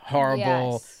 yeah,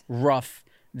 horrible, Yes. rough.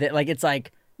 That like it's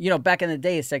like, you know, back in the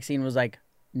day, a sex scene was like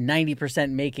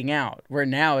 90% making out. Where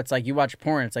now it's like you watch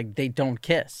porn, it's like they don't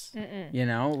kiss. You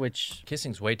know, which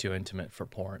Kissing's way too intimate for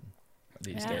porn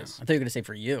these days. I thought you were gonna say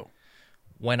for you.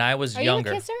 When I was Are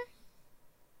younger, you a kisser?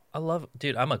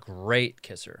 dude, I'm a great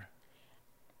kisser.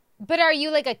 But are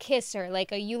you like a kisser?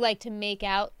 Like, are you like to make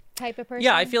out type of person?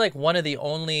 Yeah, I feel like one of the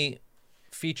only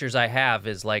features I have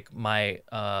is like my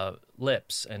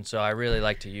lips, and so I really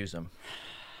like to use them.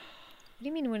 What do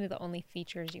you mean one of the only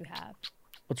features you have?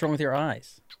 What's wrong with your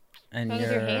eyes? And What's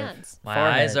wrong with your hands? My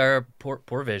Forehead. eyes are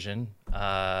poor vision.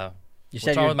 What's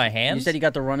wrong you're- with my hands? You said you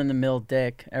got the run-in-the-mill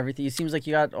dick. Everything. It seems like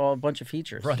you got a bunch of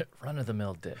features. run of the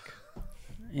mill dick.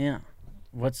 Yeah.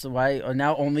 What's the why?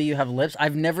 Now only you have lips.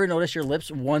 I've never noticed your lips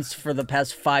once for the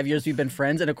past 5 years we've been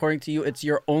friends, and according to you, it's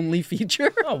your only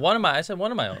feature. Oh, I said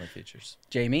one of my only featture.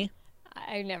 Jamie,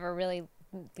 I never really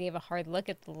gave a hard look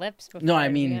at the lips before. No, I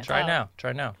mean- Yeah. Try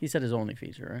Oh. now. he said his only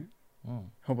feature, right?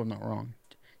 Hope I'm not wrong.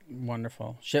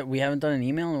 Wonderful. Shit, we haven't done an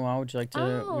email in a while. Would you like to?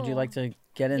 Would you Oh, like to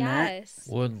get in that? Yes.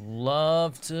 Would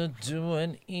love to do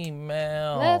an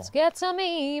email. Let's get some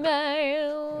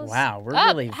emails. Wow, we're Oh,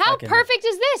 really how fucking- perfect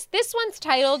is this? This one's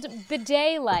titled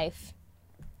Bidet Life.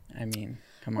 I mean,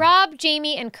 come on. Rob,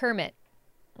 Jamie, and Kermit.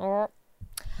 Oh.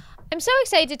 I'm so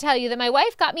excited to tell you that my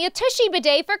wife got me a Tushy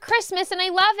bidet for Christmas and I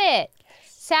love it.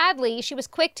 Sadly, she was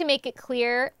quick to make it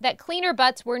clear that cleaner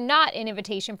butts were not an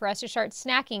invitation for us to start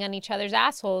snacking on each other's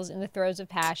assholes in the throes of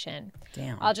passion.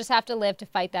 Damn. I'll just have to live to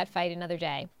fight that fight another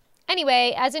day.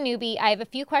 Anyway, as a newbie, I have a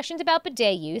few questions about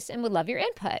bidet use and would love your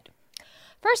input.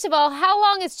 First of all, how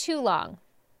long is too long?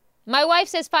 My wife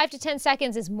says 5 to 10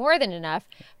 seconds is more than enough.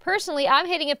 Personally, I'm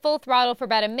hitting it full throttle for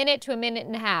about a minute to a minute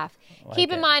and a half.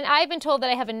 Keep in mind, I've been told that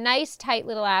I have a nice, tight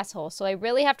little asshole, so I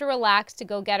really have to relax to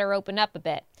go get her open up a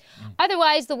bit.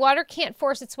 Otherwise, the water can't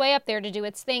force its way up there to do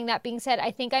its thing. That being said, I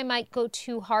think I might go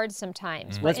too hard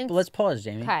sometimes. For Let's pause,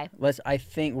 Jamie. Okay. I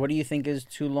think. What do you think is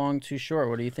too long, too short?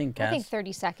 What do you think, Cass? I think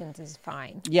 30 seconds is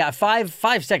fine. Yeah, 5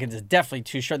 seconds is definitely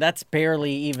too short. That's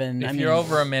barely even. If you're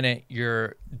over a minute,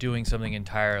 you're doing something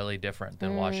entirely different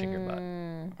than washing your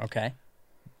butt. Okay.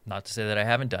 Not to say that I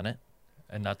haven't done it,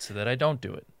 and not to say that I don't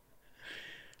do it.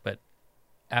 But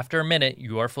after a minute,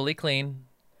 you are fully clean,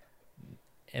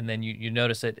 and then you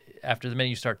notice that after the minute,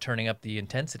 you start turning up the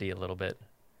intensity a little bit,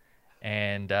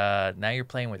 and now you're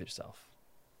playing with yourself,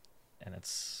 and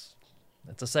it's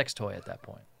a sex toy at that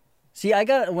point. See,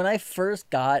 when I first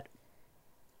got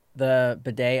the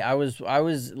bidet, I was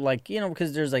like, you know,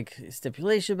 because there's like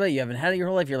stipulation, but you haven't had it your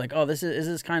whole life. You're like, oh, is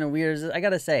this kind of weird? I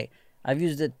gotta say, I've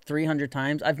used it 300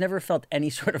 times. I've never felt any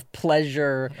sort of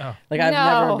pleasure. Oh. Like I've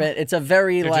never No. been. It's a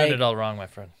very You're like. doing it all wrong, my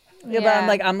friend. Yeah,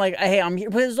 but I'm like, hey, I'm here.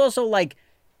 But it's also like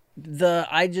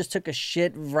I just took a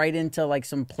shit right into like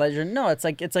some pleasure. No, it's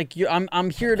like I'm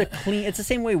here to clean. It's the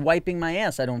same way wiping my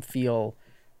ass. I don't feel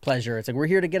pleasure. It's like we're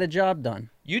here to get a job done.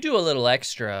 You do a little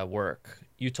extra work.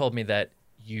 You told me that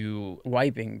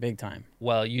Wiping big time.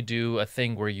 you do a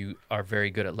thing where you are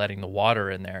very good at letting the water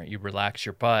in there. You relax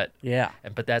your butt. Yeah.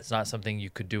 But that's not something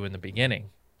you could do in the beginning.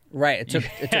 Right. It took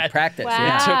practice. Wow.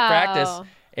 Yeah. It took practice,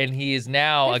 and he is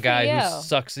now Good a guy for who you.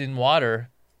 sucks in water.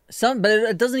 But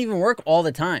it doesn't even work all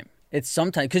the time. It's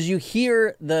sometimes because you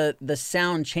hear the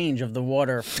sound change of the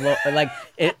water flow, like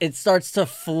it starts to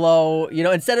flow. You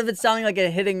know, instead of it sounding like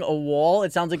it hitting a wall,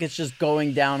 it sounds like it's just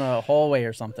going down a hallway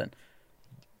or something.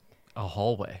 A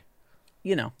hallway.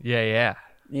 You know, Yeah.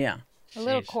 yeah. A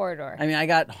little Sheesh. corridor. I mean, I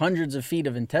got hundreds of feet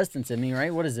of intestines in me,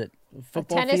 right? What is it?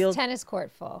 Football field, Tennis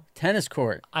court full. tennis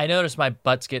court. I noticed my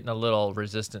butt's getting a little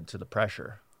resistant to the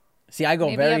pressure. See, I go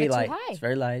Maybe you have very it too light. high. It's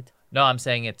very light. No, I'm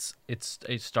saying it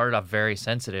started off very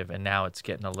sensitive, and now it's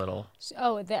getting a little.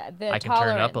 Oh, the I can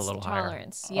turn it up a little higher.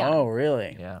 tolerance. Yeah. Oh,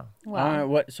 really? Yeah. Wow.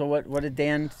 What did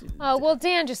Dan? Oh, well,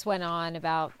 Dan just went on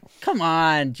about. Come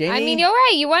on, Jamie. I mean, you're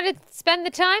right. You want to spend the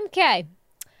time? Okay.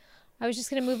 I was just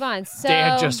going to move on. So,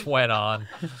 Dan just went on.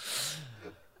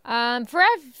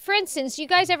 for instance, you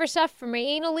guys ever suffer from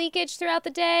anal leakage throughout the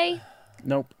day?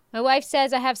 Nope. My wife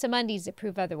says I have some undies that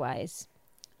prove otherwise.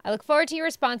 I look forward to your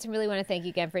response and really want to thank you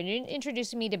again for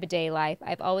introducing me to bidet life.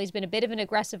 I've always been a bit of an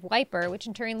aggressive wiper, which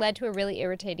in turn led to a really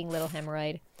irritating little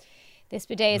hemorrhoid. This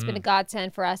bidet has been a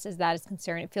godsend for us as that is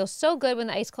concerned. It feels so good when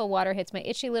the ice cold water hits my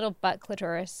itchy little butt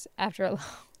clitoris after a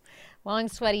long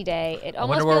sweaty day. It I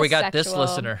almost wonder where feels we got this sexual,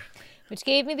 listener. which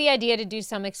gave me the idea to do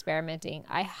some experimenting.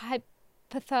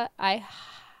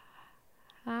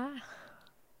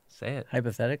 Say it.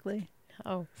 Hypothetically.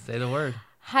 Say the word.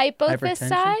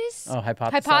 Hypothesize? Oh,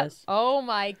 hypothesize. Oh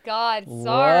my God!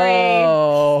 Sorry.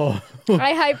 Whoa. I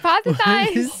What did you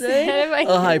hypothesized. say?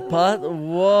 Whoa.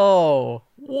 Whoa.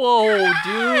 Whoa,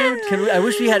 dude. I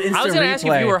wish we had instant I was going to ask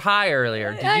you if replay. you were high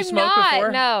earlier. Did you I'm smoke not.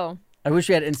 before? No. I wish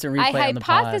we had instant replay I on the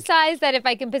pod. hypothesize that if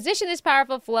I can position this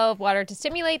powerful flow of water to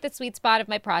stimulate the sweet spot of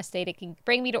my prostate, it can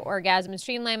bring me to orgasm and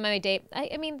streamline my day.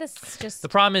 I mean, this is just. The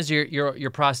problem is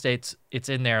your prostate's it's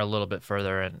in there a little bit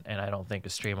further, and I don't think a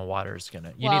stream of water is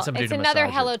gonna. You need somebody it's to another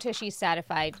massage Hello it. Tushy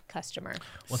satisfied customer.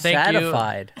 Well, thank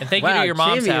Satified. you, and thank you Wow, to your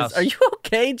mom's Jamie, house. Are you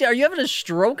okay? Are you having a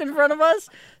stroke in front of us?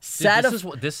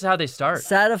 Dude, this is how they start.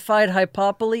 Satified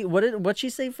hypopoly. What'd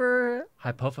she say for?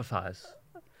 Hypophysize.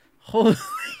 Holy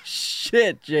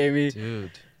shit, Jamie! Dude,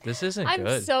 this isn't I'm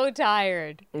good. so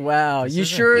tired. Wow, This you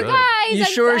isn't sure? good. Guys, You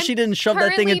I'm- sure I'm she didn't shove that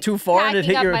thing in currently too far and it packing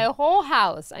hit up your? my whole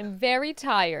house. I'm very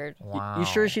tired. Wow. You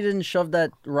sure she didn't shove that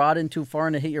rod in too far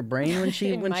and it hit your brain when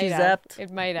she It when might she have. zapped?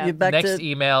 It might You have. back Next to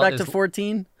email back is to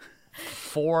 14.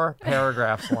 4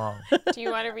 paragraphs long. Do you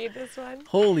want to read this one?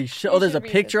 Holy shit! You Oh, there's a should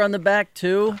read picture on the back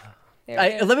too. There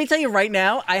it is. Let me tell you right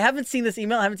now, I haven't seen this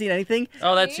email. I haven't seen anything.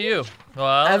 Oh, that's you. Well,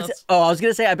 I that's- was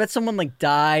gonna say, I bet someone like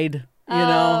died. You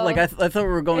know, Oh. like I thought we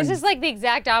were going. This is like the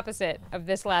exact opposite of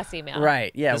this last email.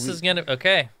 right. Yeah. this is gonna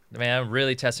okay. Man, I'm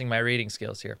really testing my reading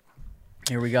skills here.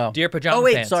 Here we go. Dear pajama Oh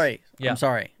wait, pants. sorry. Yeah. I'm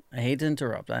sorry. I hate to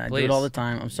interrupt. I do Please. it all the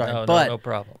time. I'm sorry. No, but no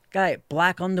problem. guy,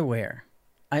 black underwear.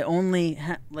 I only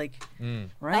right.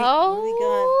 Oh.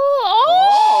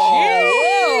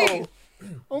 Whoa.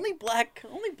 Only black.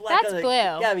 That's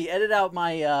underwear. blue. Gabby, edit out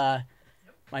my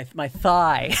my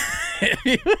thigh.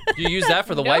 You use that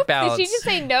for the white Nope. balance. Did she just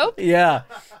say nope? Yeah.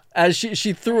 As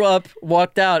she threw up,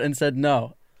 walked out, and said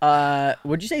no.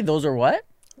 Would you say those are what?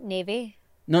 Navy.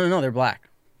 No, they're black.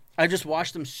 I just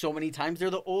washed them so many times. They're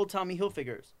the old Tommy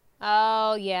Hilfigers.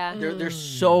 Oh yeah. They're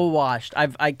so washed.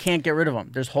 I can't get rid of them.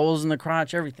 There's holes in the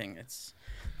crotch, everything. It's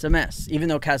a mess. Even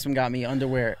though Cassim got me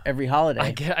underwear every holiday.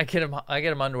 I get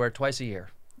him underwear twice a year.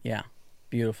 Yeah.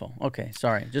 Beautiful. Okay,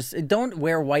 sorry. Just don't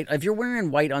wear white. If you're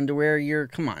wearing white underwear,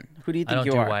 come on. Who do you I think don't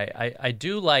you do are? white. I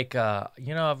do like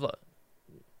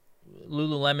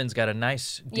Lululemon's got a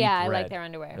nice deep Yeah, I red. like their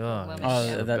underwear. Oh, Women.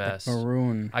 nice. Oh, the that best.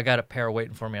 maroon. I got a pair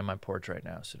waiting for me on my porch right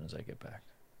now as soon as I get back.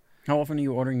 How often are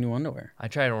you ordering new underwear? I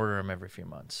try and order them every few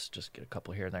months. Just get a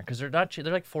couple here and there because they're not cheap.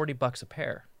 They're like $40 a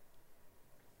pair.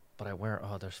 But I wear.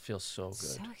 Oh, those feel so good.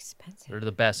 So expensive. They're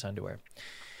the best underwear.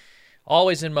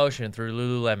 Always in motion through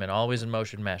Lululemon. Always in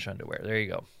motion mesh underwear. There you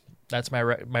go. That's my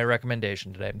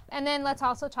recommendation today. And then let's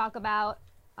also talk about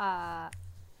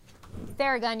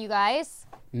Theragun, you guys.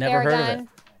 Never heard of Theragun. it.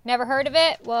 Never heard of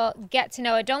it? Well, get to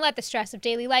know it. Don't let the stress of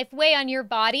daily life weigh on your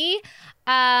body.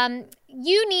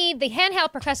 You need the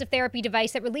handheld percussive therapy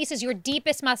device that releases your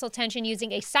deepest muscle tension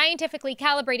using a scientifically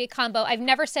calibrated combo. I've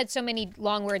never said so many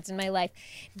long words in my life.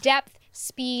 Depth,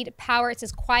 speed, power. It's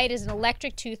as quiet as an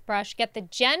electric toothbrush. Get the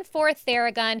Gen 4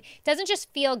 Theragun. It doesn't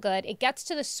just feel good. It gets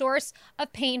to the source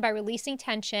of pain by releasing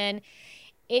tension.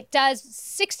 It does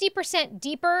 60%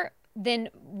 deeper than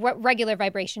what regular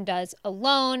vibration does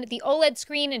alone. The OLED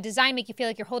screen and design make you feel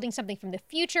like you're holding something from the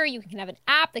future. You can have an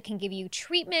app that can give you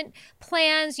treatment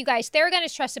plans. You guys, Theragun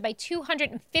is trusted by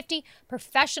 250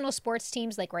 professional sports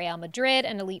teams like Real Madrid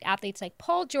and elite athletes like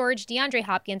Paul George, DeAndre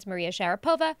Hopkins, Maria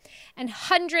Sharapova, and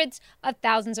hundreds of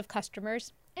thousands of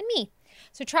customers and me.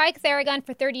 So try Theragun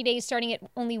for 30 days starting at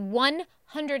only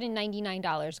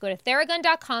 $199. Go to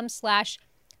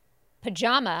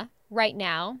theragun.com/pajama right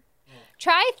now.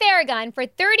 Try Theragun for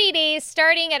 30 days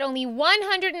starting at only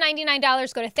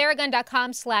 $199. Go to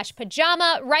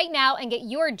theragun.com/pajama right now and get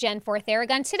your Gen 4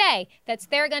 Theragun today. That's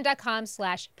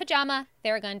theragun.com/pajama,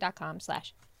 theragun.com/pajama.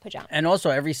 pajama. And also,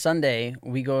 every Sunday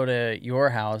we go to your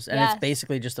house, and Yes. it's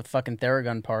basically just a fucking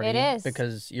Theragun party. It is.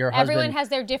 Because your husband. Everyone has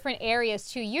their different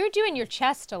areas too. You're doing your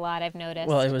chest a lot, I've noticed.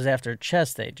 Well, it was after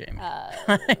chest day, Jamie.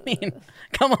 I mean,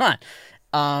 come on.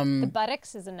 The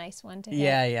buttocks is a nice one to hit.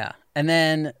 Yeah. And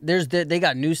then they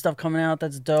got new stuff coming out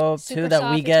that's dope Super too that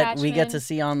soft we get to attachment.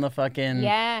 see on the fucking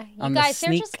Yeah, you on the guys, they're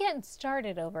sneak- just getting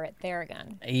started over at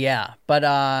Theragun. Yeah, but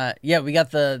we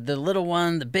got the little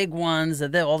one, the big ones,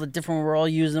 all the different. We're all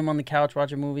using them on the couch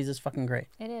watching movies. It's fucking great.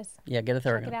 It is. Yeah, get a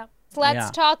Theragun. Check it out. Let's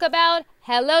Yeah. talk about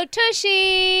Hello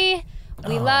Tushy.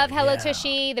 We love Hello yeah.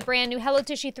 Tushy. The brand new Hello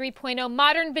Tushy 3.0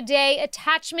 modern bidet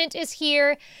attachment is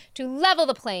here to level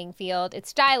the playing field. It's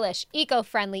stylish,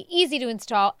 eco-friendly, easy to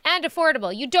install, and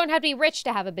affordable. You don't have to be rich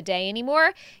to have a bidet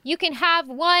anymore. You can have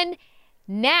one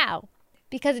now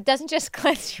because it doesn't just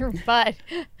cleanse your butt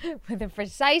with a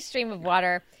precise stream of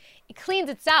water. It cleans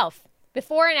itself.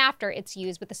 Before and after it's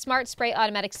used with the Smart Spray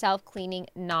automatic self-cleaning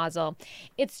nozzle.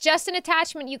 It's just an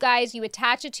attachment, you guys. You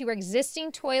attach it to your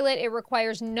existing toilet. It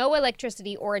requires no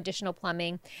electricity or additional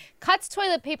plumbing. Cuts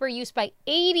toilet paper use by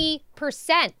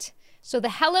 80%. So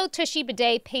the Hello Tushy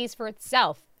bidet pays for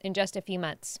itself in just a few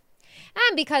months.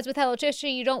 And because with Hello Tushy,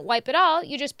 you don't wipe it all,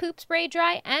 you just poop, spray,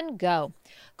 dry, and go.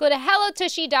 Go to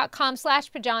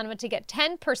hellotushy.com/pajama to get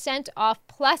 10% off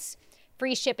plus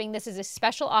free shipping. This is a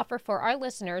special offer for our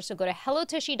listeners. So go to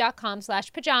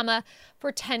hellotushy.com/pajama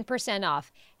for 10%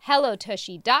 off.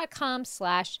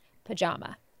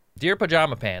 hellotushy.com/pajama. Dear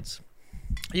Pajama Pants,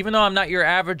 even though I'm not your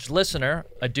average listener,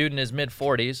 a dude in his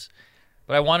mid-40s,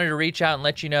 but I wanted to reach out and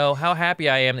let you know how happy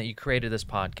I am that you created this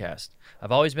podcast.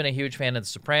 I've always been a huge fan of The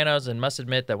Sopranos and must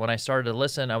admit that when I started to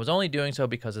listen, I was only doing so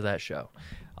because of that show.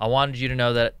 I wanted you to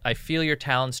know that I feel your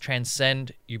talents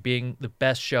transcend you being the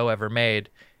best show ever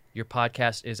made. Your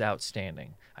podcast is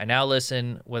outstanding. I now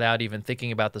listen without even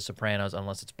thinking about The Sopranos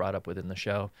unless it's brought up within the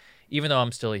show, even though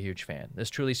I'm still a huge fan. This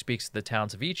truly speaks to the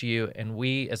talents of each of you, and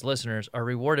we, as listeners, are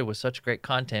rewarded with such great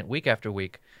content week after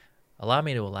week. Allow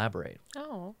me to elaborate.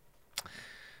 Oh.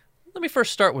 Let me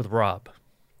first start with Rob.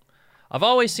 I've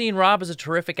always seen Rob as a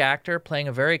terrific actor playing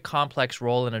a very complex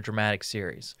role in a dramatic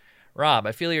series. Rob,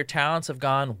 I feel your talents have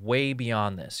gone way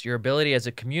beyond this. Your ability as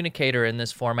a communicator in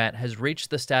this format has reached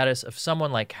the status of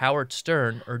someone like Howard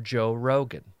Stern or Joe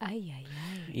Rogan.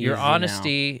 Your Easy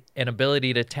honesty and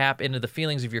ability to tap into the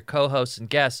feelings of your co-hosts and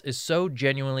guests is so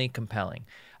genuinely compelling.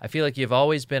 I feel like you've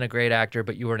always been a great actor,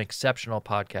 but you are an exceptional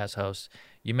podcast host.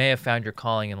 You may have found your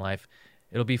calling in life.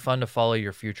 It'll be fun to follow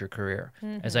your future career,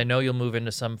 as I know you'll move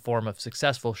into some form of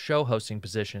successful show hosting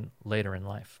position later in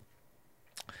life.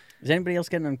 Is anybody else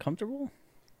getting uncomfortable?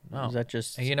 No. Or is that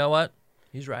just? And you know what?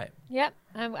 He's right. Yep,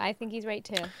 I think he's right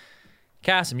too.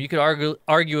 Kasim, you could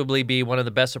arguably be one of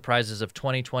the best surprises of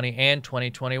 2020 and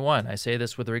 2021. I say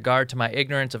this with regard to my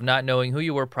ignorance of not knowing who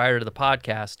you were prior to the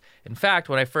podcast. In fact,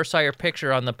 when I first saw your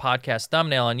picture on the podcast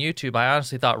thumbnail on YouTube, I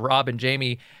honestly thought Rob and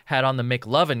Jamie had on the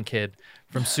McLovin kid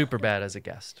from Superbad as a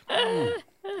guest.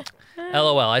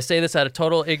 LOL. I say this out of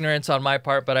total ignorance on my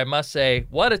part, but I must say,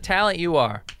 what a talent you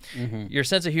are. Your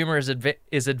sense of humor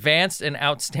is advanced and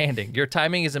outstanding. Your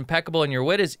timing is impeccable, and your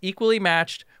wit is equally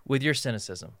matched with your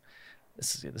cynicism.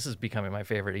 This is becoming my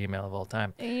favorite email of all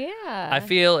time. Yeah. I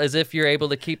feel as if you're able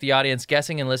to keep the audience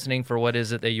guessing and listening for what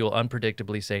is it that you'll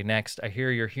unpredictably say next. I hear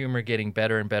your humor getting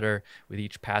better and better with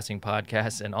each passing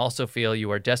podcast, and also feel you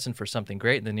are destined for something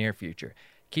great in the near future.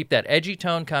 Keep that edgy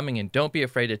tone coming, and don't be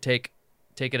afraid to take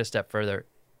it a step further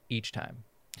each time.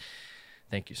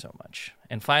 Thank you so much.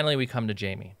 And finally, we come to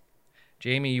Jamie.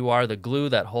 Jamie, you are the glue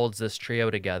that holds this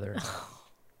trio together.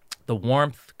 The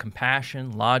warmth,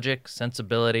 compassion, logic,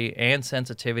 sensibility, and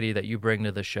sensitivity that you bring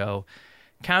to the show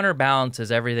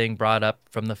counterbalances everything brought up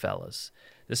from the fellas.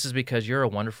 This is because you're a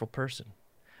wonderful person.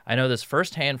 I know this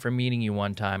firsthand from meeting you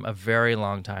one time, a very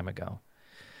long time ago.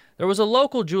 There was a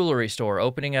local jewelry store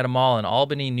opening at a mall in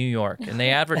Albany, New York, and they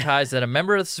advertised that a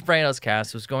member of the Sopranos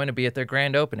cast was going to be at their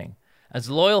grand opening. As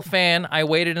a loyal fan, I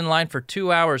waited in line for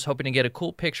 2 hours hoping to get a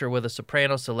cool picture with a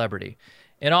Sopranos celebrity.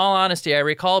 In all honesty, I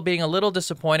recall being a little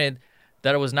disappointed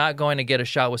that I was not going to get a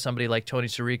shot with somebody like Tony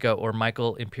Sirico or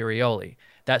Michael Imperioli.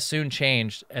 That soon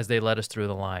changed as they led us through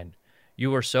the line.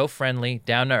 You were so friendly,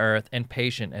 down-to-earth, and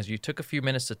patient as you took a few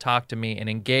minutes to talk to me and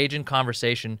engage in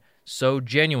conversation so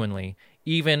genuinely,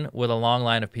 even with a long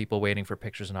line of people waiting for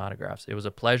pictures and autographs. It was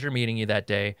a pleasure meeting you that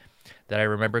day that I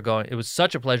remember going. It was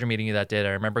such a pleasure meeting you that day that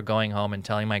I remember going home and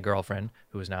telling my girlfriend,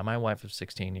 who is now my wife of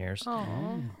 16 years,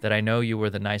 that I know you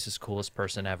were the nicest, coolest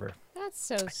person ever. That's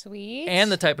so sweet.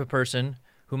 And the type of person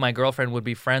who my girlfriend would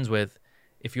be friends with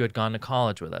if you had gone to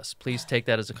college with us. Please take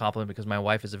that as a compliment because my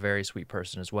wife is a very sweet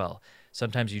person as well.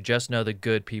 Sometimes you just know the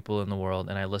good people in the world,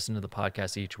 and I listen to the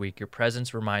podcast each week. Your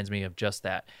presence reminds me of just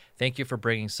that. Thank you for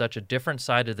bringing such a different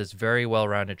side to this very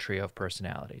well-rounded trio of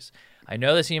personalities. I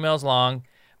know this email is long,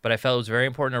 but I felt it was very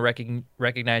important to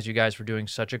recognize you guys for doing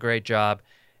such a great job.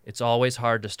 It's always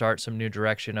hard to start some new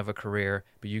direction of a career,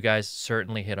 but you guys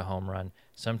certainly hit a home run.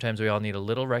 Sometimes we all need a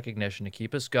little recognition to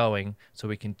keep us going so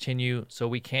we can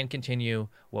continue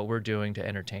what we're doing to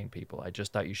entertain people. I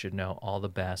just thought you should know. All the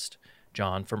best.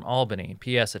 John from Albany.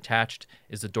 P.S. Attached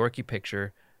is the dorky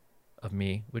picture of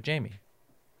me with Jamie.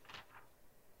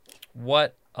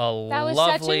 What a That was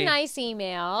lovely... such a nice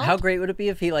email. How great would it be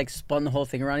if he like spun the whole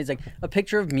thing around? He's like, a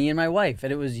picture of me and my wife,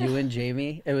 and it was you and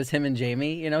Jamie. It was him and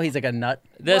Jamie. You know, he's like a nut.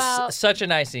 Such a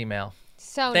nice email.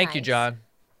 So Thank you, nice. John.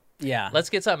 Yeah. Let's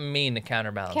get something mean to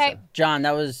counterbalance Okay. it. John,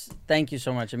 thank you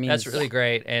so much. It means That's really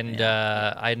great, and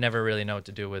I never really know what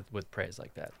to do with praise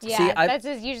like that. Yeah, See, that's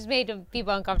just, you just made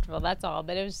people uncomfortable. That's all.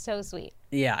 But it was so sweet.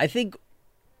 Yeah, I think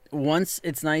once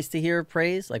it's nice to hear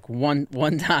praise, like one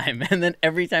time, and then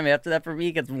every time after that for me,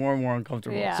 it gets more and more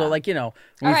uncomfortable. Yeah. So like, when All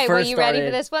we right, were first you ready for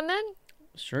started- this one then?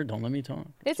 Sure, don't let me talk.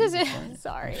 This isn't.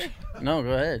 Sorry. No,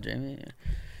 go ahead, Jamie.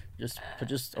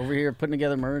 Just over here putting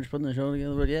together merge, putting the show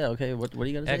together. But yeah, okay. What do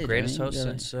you got to say? Greatest Jamie? host You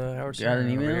got since Howard got an Stern.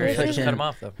 email? Over here. This Just is- cut him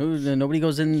off though. Nobody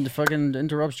goes in to fucking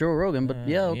interrupts Joe Rogan. But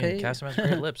yeah, okay. Cassim has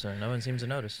great lips, so no one seems to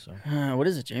notice. So. What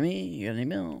is it, Jamie? You got an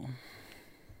email?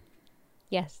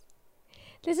 Yes.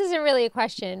 This isn't really a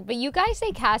question, but you guys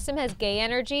say Cassim has gay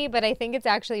energy, but I think it's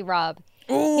actually Rob.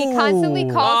 He constantly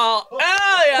calls.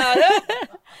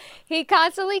 He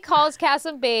constantly calls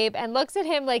Cassim babe and looks at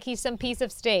him like he's some piece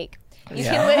of steak.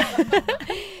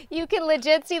 You can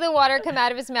legit see the water come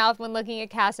out of his mouth when looking at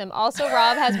Cassim. Also,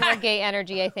 Rob has more gay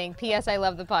energy, I think. P.S. I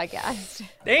love the podcast.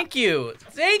 Thank you.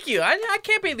 I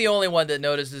can't be the only one that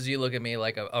notices you look at me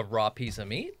like a raw piece of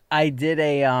meat. I did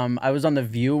I was on The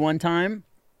View one time,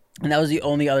 and that was the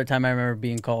only other time I remember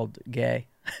being called gay.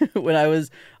 When I was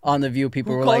on The View,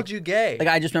 people were like, you gay? like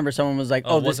I just remember someone was like,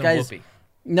 Oh, this wasn't guy's Whoopi.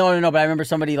 No, but I remember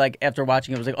somebody like after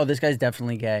watching it was like, oh, this guy's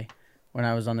definitely gay. When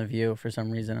I was on The View for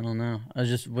some reason, I don't know. I was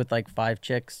just with like 5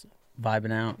 chicks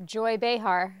vibing out. Joy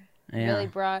Behar Yeah. really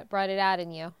brought it out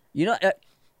in you. You know,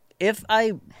 if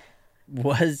I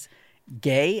was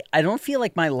gay, I don't feel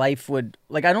like my life would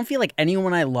like. I don't feel like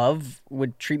anyone I love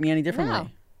would treat me any differently.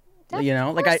 You know,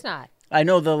 Of like course not. I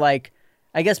know the like.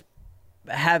 I guess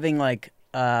having like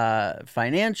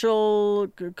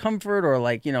financial comfort or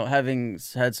like having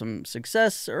had some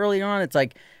success early on, it's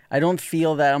like I don't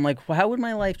feel that. I'm like, well, how would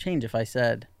my life change if I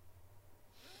said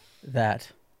that?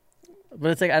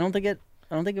 But it's like I don't think it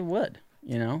would.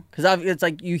 Because it's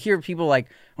like you hear people like,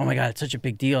 oh my god, it's such a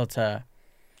big deal to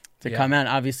come out.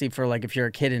 Obviously, for like if you're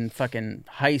a kid in fucking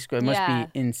high school, it must Yeah.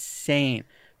 be insane.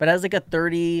 But as like a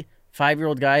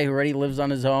 35-year-old guy who already lives on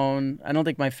his own, I don't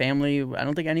think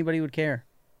anybody would care.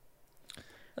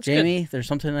 That's Jamie, there's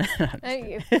something.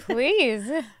 Please,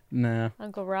 No.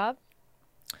 Uncle Rob.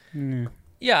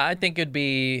 Yeah, I think it'd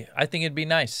be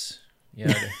nice,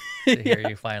 to hear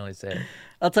you finally say it.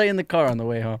 I'll tell you in the car on the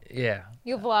way home. Yeah.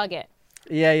 You vlog it.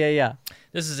 Yeah.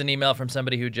 This is an email from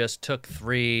somebody who just took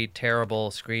 3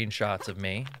 terrible screenshots of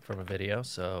me from a video.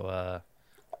 So,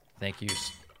 thank you.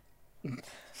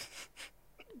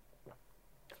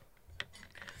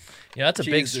 That's a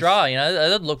big Jesus. straw.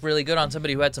 That'd look really good on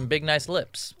somebody who had some big, nice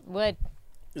lips. Would.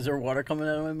 Is there water coming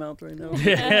out of my mouth right now?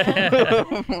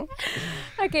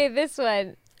 Okay, this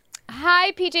one.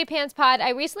 Hi, PJ Pants Pod.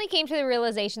 I recently came to the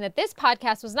realization that this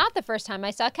podcast was not the first time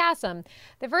I saw Cassim.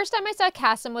 The first time I saw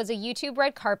Cassim was a YouTube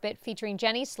red carpet featuring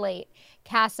Jenny Slate,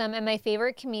 Cassim, and my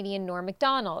favorite comedian, Norm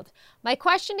Macdonald. My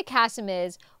question to Cassim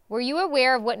is, were you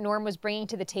aware of what Norm was bringing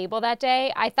to the table that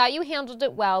day? I thought you handled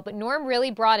it well, but Norm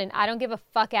really brought an I don't give a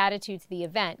fuck attitude to the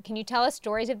event. Can you tell us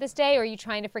stories of this day, or are you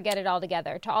trying to forget it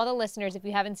altogether? To all the listeners, if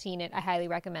you haven't seen it, I highly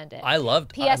recommend it. I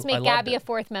loved P.S. I Make loved Gabby it. a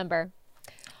 4th member.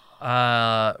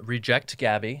 Reject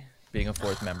Gabby being a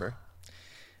 4th member.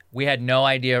 We had no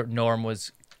idea Norm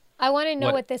was. I want to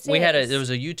know what this we is. There was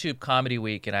a YouTube comedy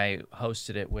week, and I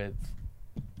hosted it with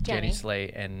Jenny Jenny.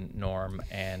 Slate and Norm,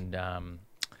 and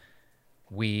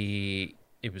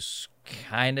it was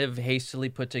kind of hastily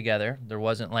put together. There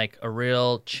wasn't like a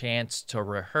real chance to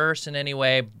rehearse in any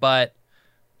way, but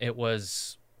it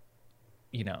was,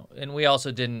 and we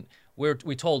also didn't.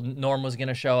 We told Norm was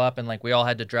gonna show up, and like we all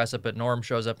had to dress up, but Norm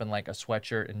shows up in like a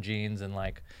sweatshirt and jeans, and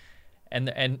like, and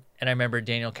I remember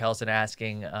Daniel Kelson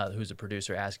asking, who's a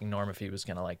producer, asking Norm if he was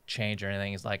gonna like change or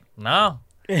anything. He's like, no,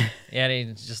 and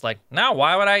he's just like, no,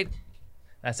 why would I?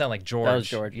 That sounded like George. That was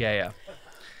George. Yeah.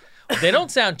 They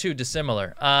don't sound too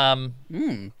dissimilar.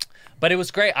 But it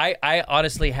was great. I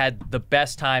honestly had the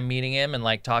best time meeting him and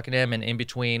like talking to him, and in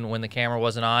between when the camera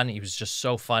wasn't on, he was just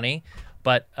so funny.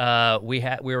 But we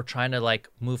were trying to like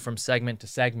move from segment to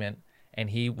segment, and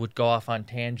he would go off on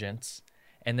tangents,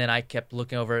 and then I kept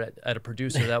looking over at a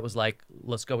producer that was like,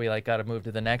 "Let's go. We like got to move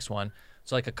to the next one."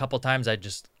 So like a couple times, I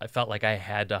felt like I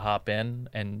had to hop in,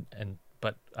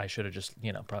 but I should have just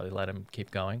probably let him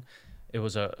keep going. It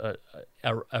was a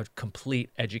complete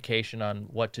education on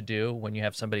what to do when you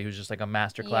have somebody who's just like a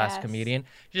masterclass comedian.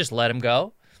 You just let him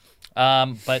go.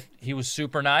 But he was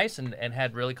super nice and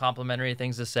had really complimentary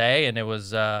things to say, and it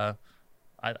was I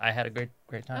had a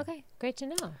great time. Okay, great to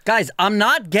know. Guys, I'm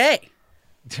not gay.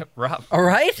 Rob. All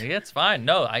right? Yeah, it's fine.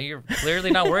 No, you're clearly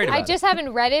not worried about I just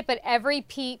haven't read it, but every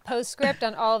Pete postscript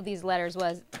on all of these letters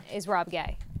is Rob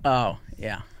gay? Oh,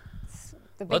 yeah.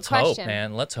 The big Let's question. hope,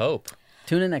 man. Let's hope.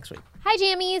 Tune in next week. Hi,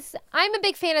 Jammies. I'm a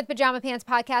big fan of the Pajama Pants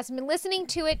podcast and been listening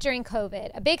to it during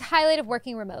COVID, a big highlight of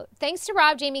working remote. Thanks to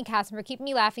Rob, Jamie, and Cassim for keeping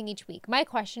me laughing each week. My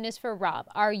question is for Rob.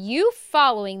 Are you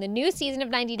following the new season of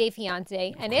 90 Day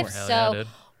Fiancé? And if so,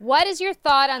 what is your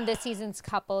thought on this season's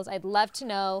couples? I'd love to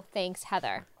know. Thanks,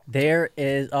 Heather. There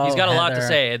is... Oh, He's got a lot to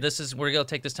Heather. say. We're going to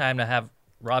take this time to have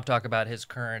Rob talk about his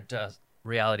current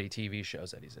reality TV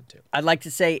shows that he's into. I'd like to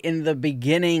say in the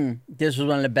beginning, this was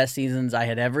one of the best seasons I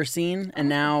had ever seen. And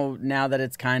now that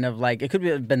it's kind of like, it could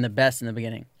have been the best in the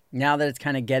beginning. Now that it's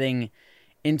kind of getting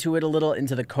into it a little,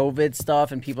 into the COVID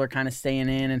stuff, and people are kind of staying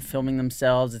in and filming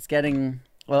themselves, it's getting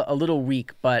a little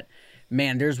weak. But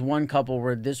man, there's one couple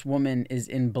where this woman is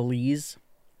in Belize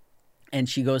and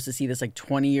she goes to see this like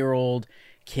 20-year-old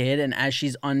kid, and as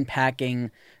she's unpacking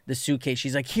the suitcase,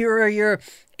 she's like, here are your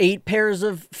 8 pairs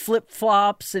of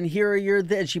flip-flops, and here are your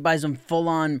and she buys them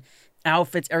full-on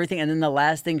outfits, everything. And then the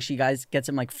last thing, she gets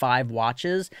him like 5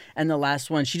 watches, and the last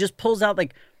one, she just pulls out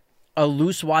like a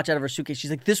loose watch out of her suitcase.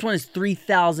 She's like, this one is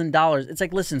 $3,000. It's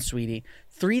like, listen, sweetie,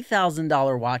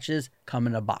 $3,000 watches come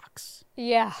in a box.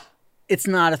 Yeah. It's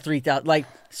not a $3,000. Like,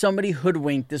 somebody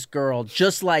hoodwinked this girl,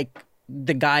 just like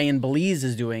the guy in Belize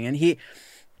is doing, and it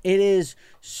is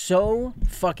so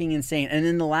fucking insane. And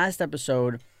in the last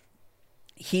episode,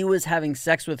 he was having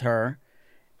sex with her,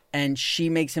 and she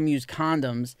makes him use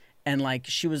condoms. And like,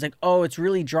 she was like, "Oh, it's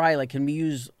really dry. Like, can we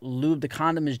use lube? The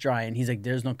condom is dry." And he's like,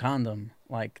 "There's no condom."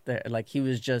 Like,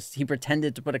 he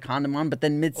pretended to put a condom on, but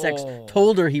then mid-sex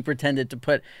told her he pretended to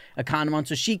put a condom on.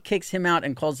 So she kicks him out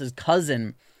and calls his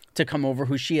cousin to come over,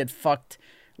 who she had fucked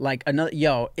like another.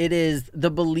 It is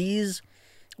the Belize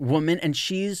woman, and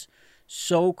she's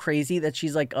so crazy that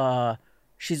she's like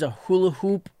she's a hula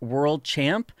hoop world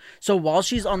champ. So while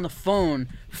she's on the phone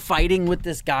fighting with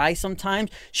this guy,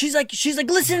 sometimes she's like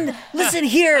listen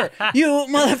here, you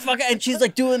motherfucker, and she's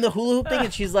like doing the hula hoop thing,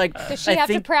 and she's like, does she have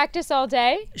to practice all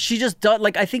day? She just does.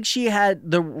 Like, I think she had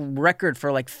the record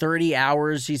for like 30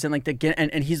 hours. She's in like the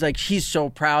and he's like, she's so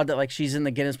proud that like she's in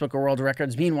the Guinness Book of World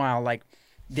Records. Meanwhile, like,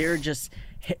 they're just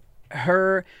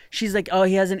she's like, oh,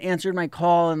 he hasn't answered my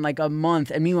call in like a month,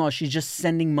 and meanwhile she's just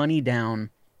sending money down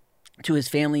to his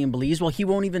family in Belize. Well, he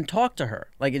won't even talk to her,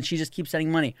 like, and she just keeps sending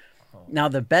money. Now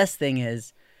the best thing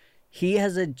is he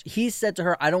said to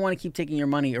her, I don't want to keep taking your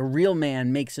money. A real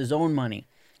man makes his own money.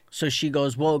 So she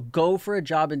goes, well, go for a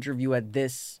job interview at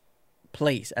this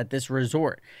place, at this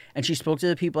resort. And she spoke to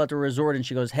the people at the resort, and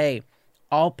she goes, hey,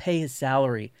 I'll pay his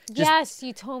salary. Yes,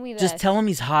 you told me this. Just tell him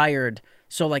he's hired,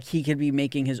 so like he could be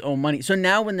making his own money. So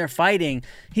now when they're fighting,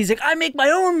 he's like, I make my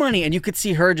own money. And you could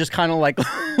see her just kind of like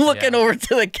looking over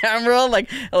to the camera, like,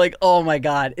 oh my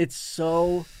God, it's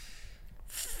so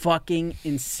fucking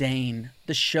insane.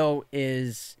 The show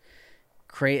is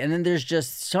crazy. And then there's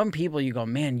just some people you go,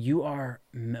 man, you are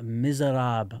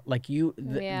miserable. Like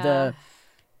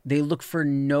they look for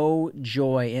no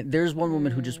joy. And there's one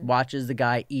woman who just watches the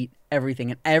guy eat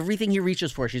everything, and everything he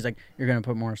reaches for, she's like, you're going to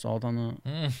put more salt on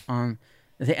the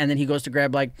and then he goes to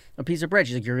grab like a piece of bread.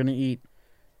 She's like,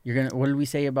 what did we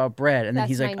say about bread? And then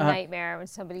he's like, that's my nightmare when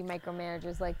somebody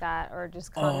micromanages like that, or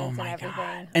just comments on everything.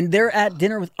 God. And they're at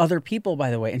dinner with other people, by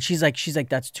the way. And she's like,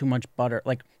 that's too much butter.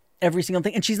 Like, every single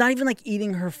thing. And she's not even like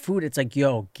eating her food. It's like,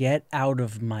 yo, get out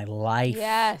of my life.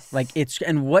 Yes. Like,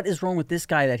 and what is wrong with this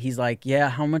guy that he's like, yeah,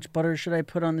 how much butter should I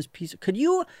put on this piece?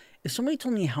 If somebody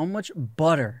told me how much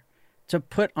butter to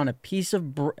put on a piece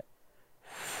of bread.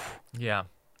 Yeah.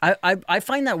 I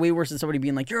find that way worse than somebody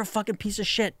being like, you're a fucking piece of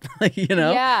shit. Like, you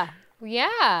know? Yeah.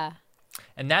 Yeah.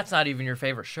 And that's not even your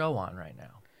favorite show on right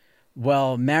now.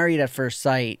 Well, Married at First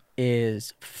Sight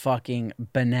is fucking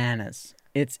bananas.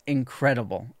 It's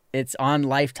incredible. It's on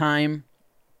Lifetime.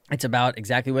 It's about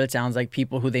exactly what it sounds like.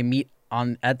 People who they meet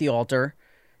at the altar.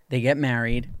 they get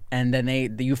married, and then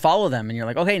you follow them, and you're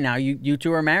like, okay, now you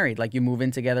two are married. Like, you move in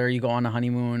together, you go on a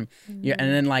honeymoon, and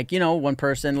then like, one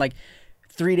person, like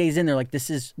 3 days in, they're like,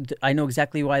 I know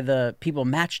exactly why the people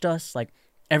matched us. Like,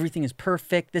 everything is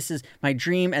perfect. This is my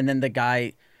dream. And then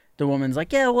the woman's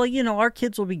like, yeah, well, our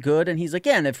kids will be good. And he's like,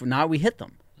 yeah, and if not, we hit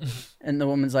them. And the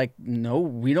woman's like, no,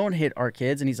 we don't hit our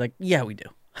kids. And he's like, yeah, we do.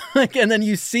 Like, and then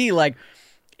you see, like,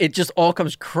 it just all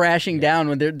comes crashing down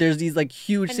when there's these like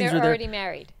huge And things they're where already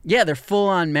married. yeah, they're full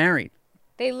on married.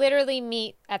 They literally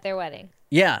meet at their wedding.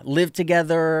 Yeah, live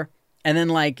together. And then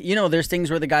like, there's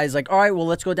things where the guy's like, all right, well,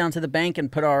 let's go down to the bank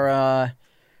and put our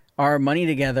money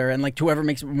together. And like, whoever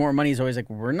makes more money is always like,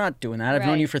 we're not doing that. I've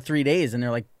known you for 3 days. And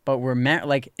they're like, but we're married.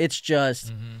 Like, it's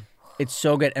just, it's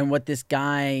so good. And what this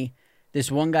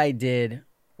one guy did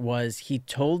was he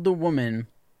told the woman,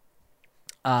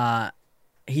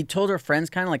 he told her friends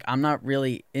kind of like, I'm not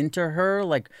really into her.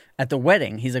 Like, at the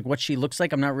wedding, he's like, what she looks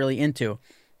like, I'm not really into.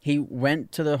 He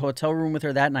went to the hotel room with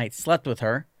her that night, slept with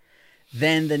her.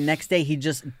 Then the next day,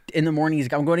 in the morning, he's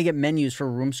like, I'm going to get menus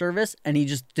for room service. And he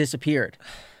just disappeared.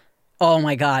 Oh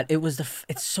my God.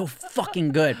 It's so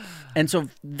fucking good. And so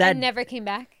that. And never came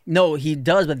back? No, he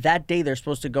does. But that day, they're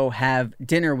supposed to go have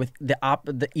dinner with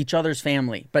each other's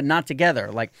family, but not together.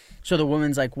 Like, so the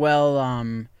woman's like,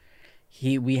 well,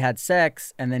 we had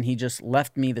sex, and then he just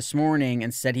left me this morning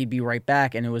and said he'd be right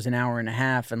back, and it was an hour and a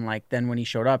half, and like then when he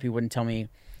showed up, he wouldn't tell me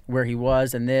where he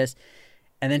was and this,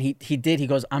 and then he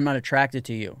goes, I'm not attracted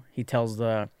to you. He tells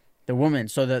the woman.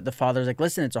 So the father's like,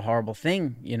 listen, it's a horrible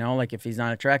thing, like if he's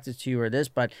not attracted to you or this,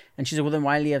 and she's like, well, then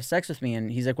why did he have sex with me?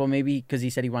 And he's like, well, maybe because he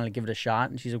said he wanted to give it a shot.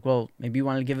 And she's like, well, maybe you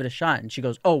wanted to give it a shot. And she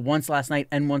goes, oh, once last night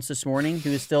and once this morning, he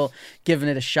was still giving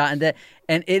it a shot.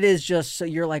 And it is just, so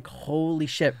you're like, holy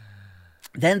shit.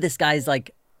 Then this guy's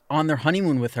like on their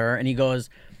honeymoon with her, and he goes,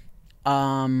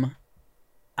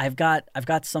 I've got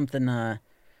something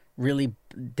really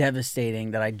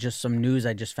devastating some news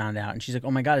I just found out. And she's like,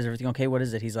 oh my God, is everything okay? What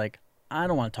is it? He's like, I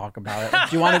don't want to talk about it.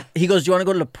 Do you want to? He goes, do you want to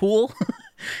go to the pool?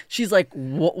 She's like,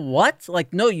 what?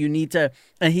 Like, no, you need to.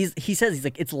 And he says, he's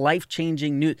like, it's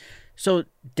life-changing news. So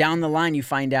down the line, you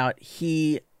find out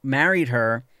he married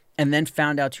her, and then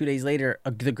found out 2 days later,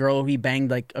 the girl who he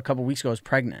banged like a couple weeks ago is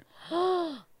pregnant.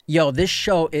 Yo, this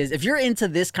show is, if you're into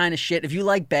this kind of shit, if you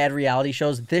like bad reality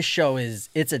shows, this show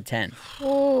it's a 10.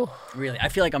 Ooh. Really. I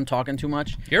feel like I'm talking too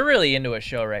much. You're really into a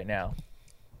show right now.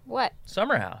 What?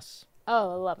 Summer House.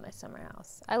 Oh, I love my summer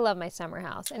house. I love my summer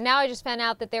house. And now I just found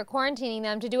out that they're quarantining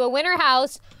them to do a winter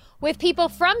house with people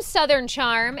from Southern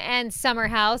Charm and Summer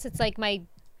House. It's like my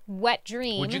wet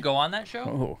dream. Would you go on that show?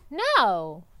 Oh.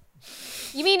 No.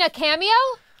 You mean a cameo?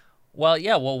 Well,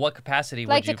 yeah. Well, what capacity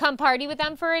Like would you? to come party with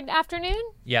them for an afternoon?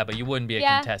 Yeah, but you wouldn't be a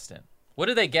Yeah. contestant. What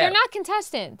do they get? They're not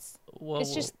contestants. Well,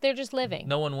 It's just, they're just living.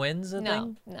 no one wins the No,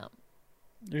 thing. no.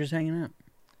 They're just hanging out.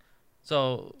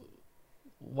 So,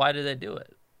 why do they do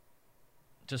it?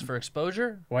 Just for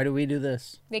exposure? Why do we do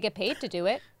this? They get paid to do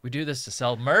it. We do this to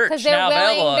sell merch. Because they're now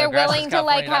available willing, at they're willing to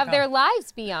like have grassrootscalifornia.com. their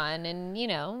lives be on,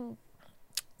 and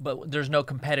But there's no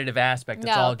competitive aspect.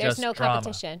 It's all no, there's just no drama.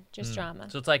 competition, just drama.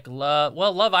 So it's like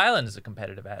Love Island is a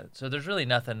competitive ad. So there's really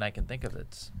nothing I can think of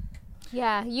that's.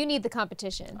 Yeah, you need the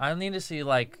competition. I need to see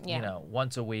like Yeah.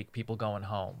 once a week people going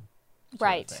home. sort of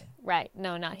Right, thing. right.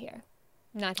 No, not here.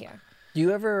 Not here. Do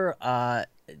you ever,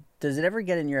 does it ever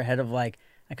get in your head of like,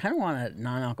 I kind of want a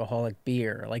non-alcoholic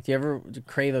beer? Like, do you ever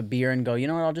crave a beer and go, you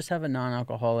know what, I'll just have a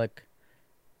non-alcoholic?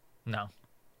 No.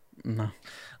 No.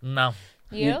 No.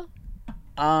 You?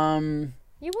 Um,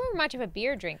 You weren't much of a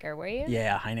beer drinker, were you?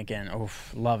 yeah, Heineken.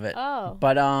 Oof, love it. Oh.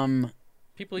 But,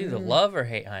 People either love or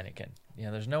hate Heineken. Yeah,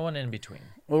 there's no one in between.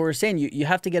 well, we're saying you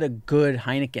have to get a good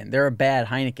Heineken. There are bad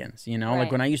Heinekens, Like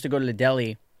Right. when I used to go to the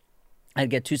deli, I'd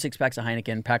get 2 6-packs of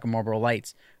Heineken, pack of Marlboro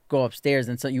Lights, go upstairs,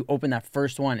 and so you open that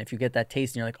first one. If you get that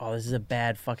taste and you're like, oh, this is a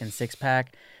bad fucking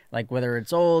 6-pack, like whether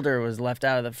it's old or it was left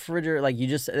out of the refrigerator, like you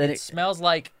just... It smells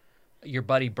like your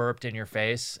buddy burped in your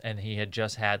face and he had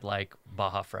just had like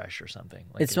Baja Fresh or something.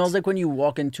 Like It smells like when you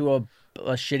walk into a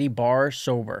shitty bar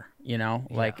sober,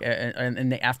 like in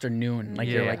the afternoon. Like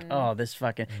you're Yeah. like, oh, this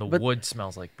fucking... the But wood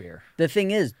smells like beer. the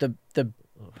thing is, the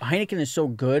Heineken is so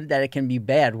good that it can be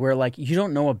bad, where like you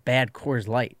don't know a bad Coors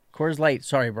Light. Coors Light,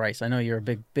 sorry, Bryce, I know you're a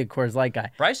big Coors Light guy.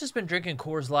 Bryce has been drinking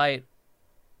Coors Light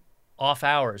off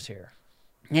hours here.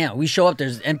 Yeah, we show up,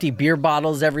 there's empty beer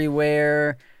bottles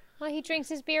everywhere. Well, he drinks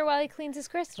his beer while he cleans his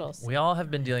crystals. We all have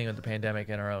been dealing with the pandemic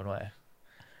in our own way.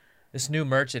 This new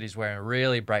merch that he's wearing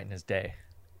really brightened his day.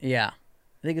 Yeah,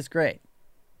 I think it's great.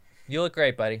 You look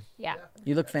great, buddy. Yeah.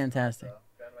 You look fantastic.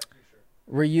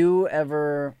 Were you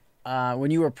ever,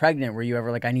 when you were pregnant, were you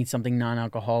ever like, I need something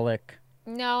non-alcoholic?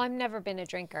 No, I've never been a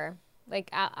drinker. Like,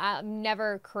 I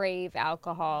never crave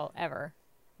alcohol ever.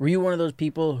 Were you one of those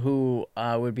people who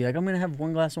would be like, I'm going to have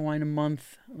 1 glass of wine a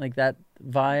month, like that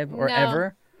vibe, or No.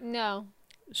 ever? No.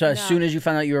 So as No. soon as you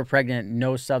found out you were pregnant,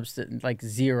 no substance, like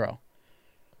zero.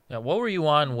 Yeah, what were you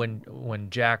on when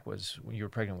you were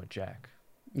pregnant with Jack?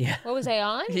 Yeah. What was I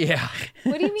on? Yeah.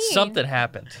 What do you mean? Something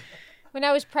happened. When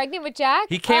I was pregnant with Jack?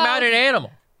 He came out an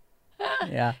animal.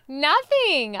 Yeah.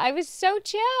 Nothing. I was so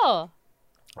chill.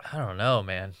 I don't know,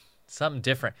 man. Something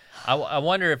different. I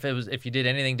wonder if you did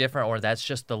anything different, or that's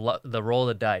just the roll of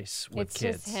the dice with It's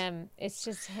kids. just him. It's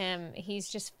just him. He's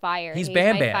just fire. He's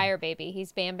Bam my Bam. fire baby.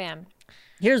 He's Bam Bam.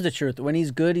 Here's the truth. When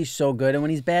he's good, he's so good. And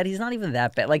when he's bad, he's not even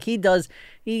that bad. Like he yells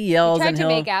He tried and to he'll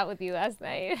make out with you last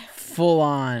night. full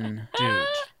on. Dude,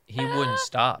 he wouldn't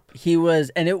stop. He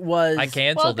was, and it was. I Well,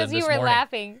 canceled him because this you were morning.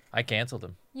 laughing. I canceled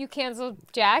him. You canceled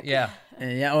Jack? Yeah.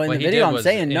 Yeah, oh, in What the he video did I'm was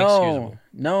saying inexcusable.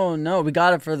 no. We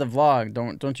got it for the vlog.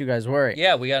 Don't you guys worry.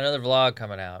 Yeah, we got another vlog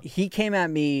coming out. He came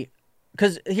at me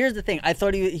because here's the thing. I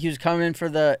thought he was coming in for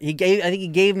the. I think he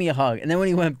gave me a hug, and then when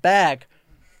he went back,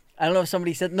 I don't know if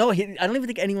somebody said no. I don't even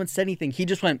think anyone said anything. He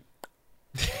just went.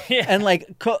 Yeah. And like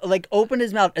opened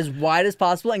his mouth as wide as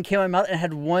possible and came out of my mouth and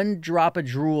had one drop of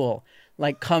drool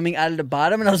like coming out of the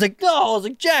bottom, and I was like, no, I was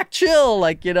like, Jack, chill,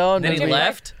 like, you know. And then he then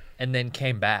left and then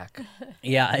came back.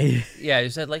 Yeah. Yeah, he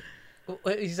said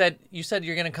you said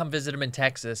you're gonna come visit him in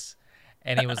Texas,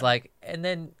 and he was like, and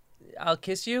then I'll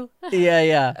kiss you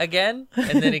yeah. again,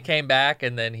 and then he came back,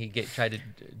 and then he tried to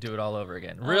do it all over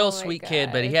again. Real Oh my sweet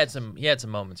kid, but he had some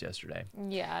moments yesterday.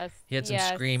 Yes. He had some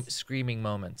yes. screaming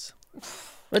moments.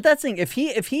 But that's the thing.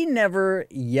 If he never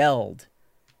yelled,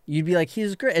 you'd be like,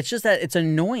 he's great. It's just that it's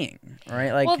annoying,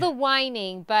 right? Like, Well, the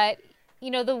whining, but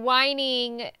the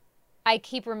whining, I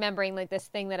keep remembering like this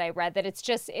thing that I read that it's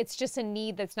just a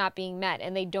need that's not being met,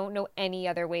 and they don't know any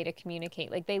other way to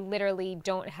communicate. Like they literally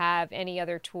don't have any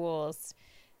other tools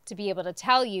to be able to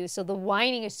tell you. So the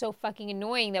whining is so fucking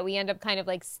annoying that we end up kind of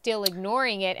like still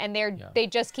ignoring it, and they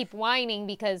just keep whining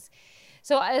because.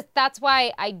 So that's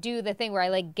why I do the thing where I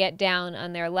like get down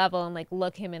on their level and like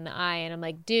look him in the eye and I'm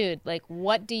like, dude, like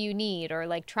what do you need? Or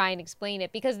like try and explain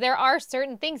it, because there are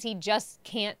certain things he just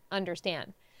can't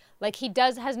understand. Like he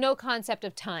has no concept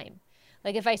of time.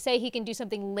 Like if I say he can do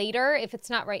something later, if it's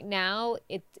not right now,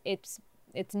 it's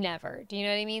never. Do you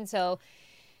know what I mean? So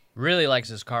Really likes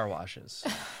his car washes.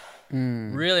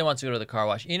 Really wants to go to the car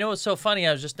wash. You know what's so funny?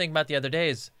 I was just thinking about the other day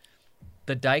is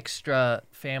the Dykstra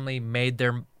family made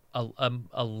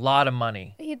a lot of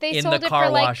money they in sold the it car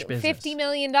for wash like business. $50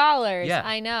 million. Yeah.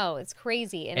 I know, it's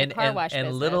crazy in a car wash and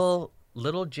business.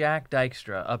 little Jack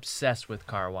Dykstra, obsessed with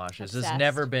car washes, has Obsessed.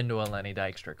 never been to a Lenny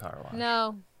Dykstra car wash.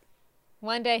 No,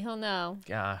 one day he'll know.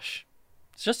 Gosh,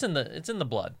 it's in the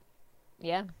blood.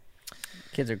 Yeah,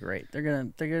 kids are great. They're gonna.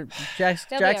 Jack's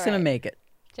They'll be gonna alright. make it.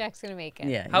 Jack's gonna make it.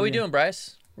 Yeah. How we he's doing,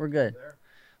 Bryce? We're good.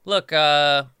 Look,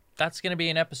 that's gonna be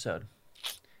an episode.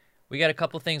 We got a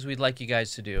couple things we'd like you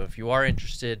guys to do. If you are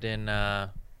interested in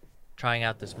trying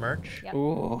out this merch, Yep.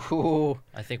 Ooh.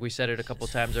 I think we said it a couple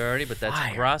times already, but that's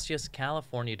Fire.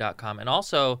 graciascalifornia.com. And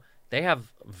also, they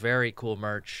have very cool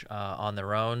merch on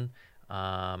their own.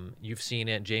 You've seen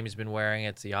it. Jamie's been wearing it.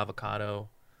 It's the avocado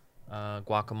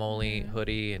guacamole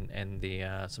hoodie and the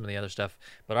some of the other stuff.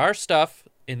 But our stuff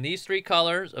in these 3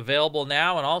 colors, available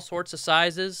now in all sorts of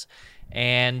sizes.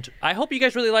 And I hope you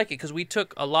guys really like it, because we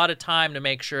took a lot of time to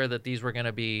make sure that these were going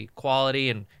to be quality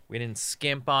and we didn't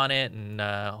skimp on it. And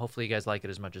hopefully you guys like it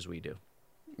as much as we do.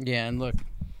 Yeah, and look.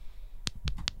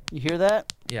 You hear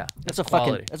that? Yeah, That's it's a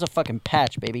quality. fucking. That's a fucking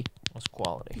patch, baby. That's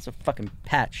quality. It's a fucking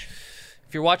patch.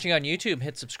 If you're watching on YouTube,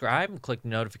 hit subscribe and click the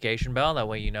notification bell. That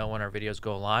way you know when our videos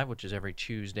go live, which is every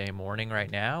Tuesday morning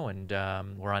right now. And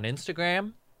we're on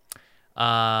Instagram.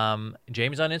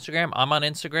 Jamie's on Instagram. I'm on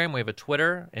Instagram. We have a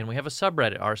Twitter, and we have a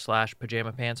subreddit,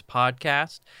 r/Pajama Pants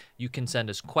Podcast. You can send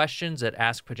us questions at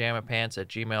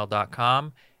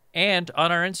askpajamapants@gmail.com, and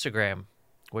on our Instagram,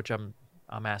 which I'm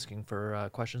asking for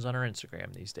questions on our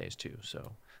Instagram these days too.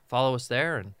 So follow us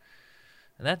there, and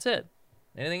that's it.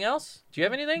 Anything else? Do you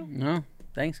have anything? No,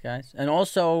 thanks, guys. And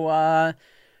also,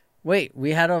 wait,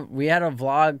 we had a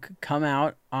vlog come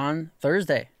out on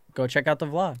Thursday. Go check out the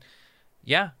vlog.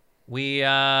 Yeah. We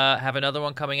have another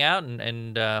one coming out,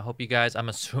 and hope you guys, I'm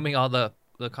assuming all the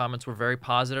comments were very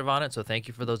positive on it, so thank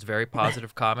you for those very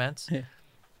positive comments.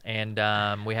 And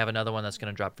we have another one that's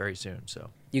going to drop very soon.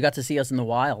 So You got to see us in the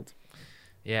wild.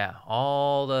 yeah,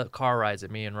 all the car rides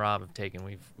that me and Rob have taken,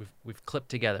 we've clipped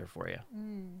together for you.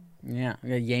 Yeah, we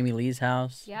got Yami Lee's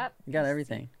house. Yep. We got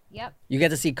everything. Yep. You get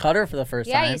to see Cutter for the first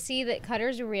Yeah, time. you see that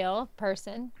Cutter's a real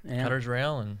person. Yeah. Cutter's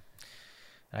rail, and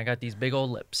And I got these big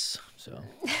old lips. So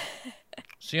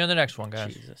see you on the next one,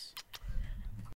 guys. Jesus.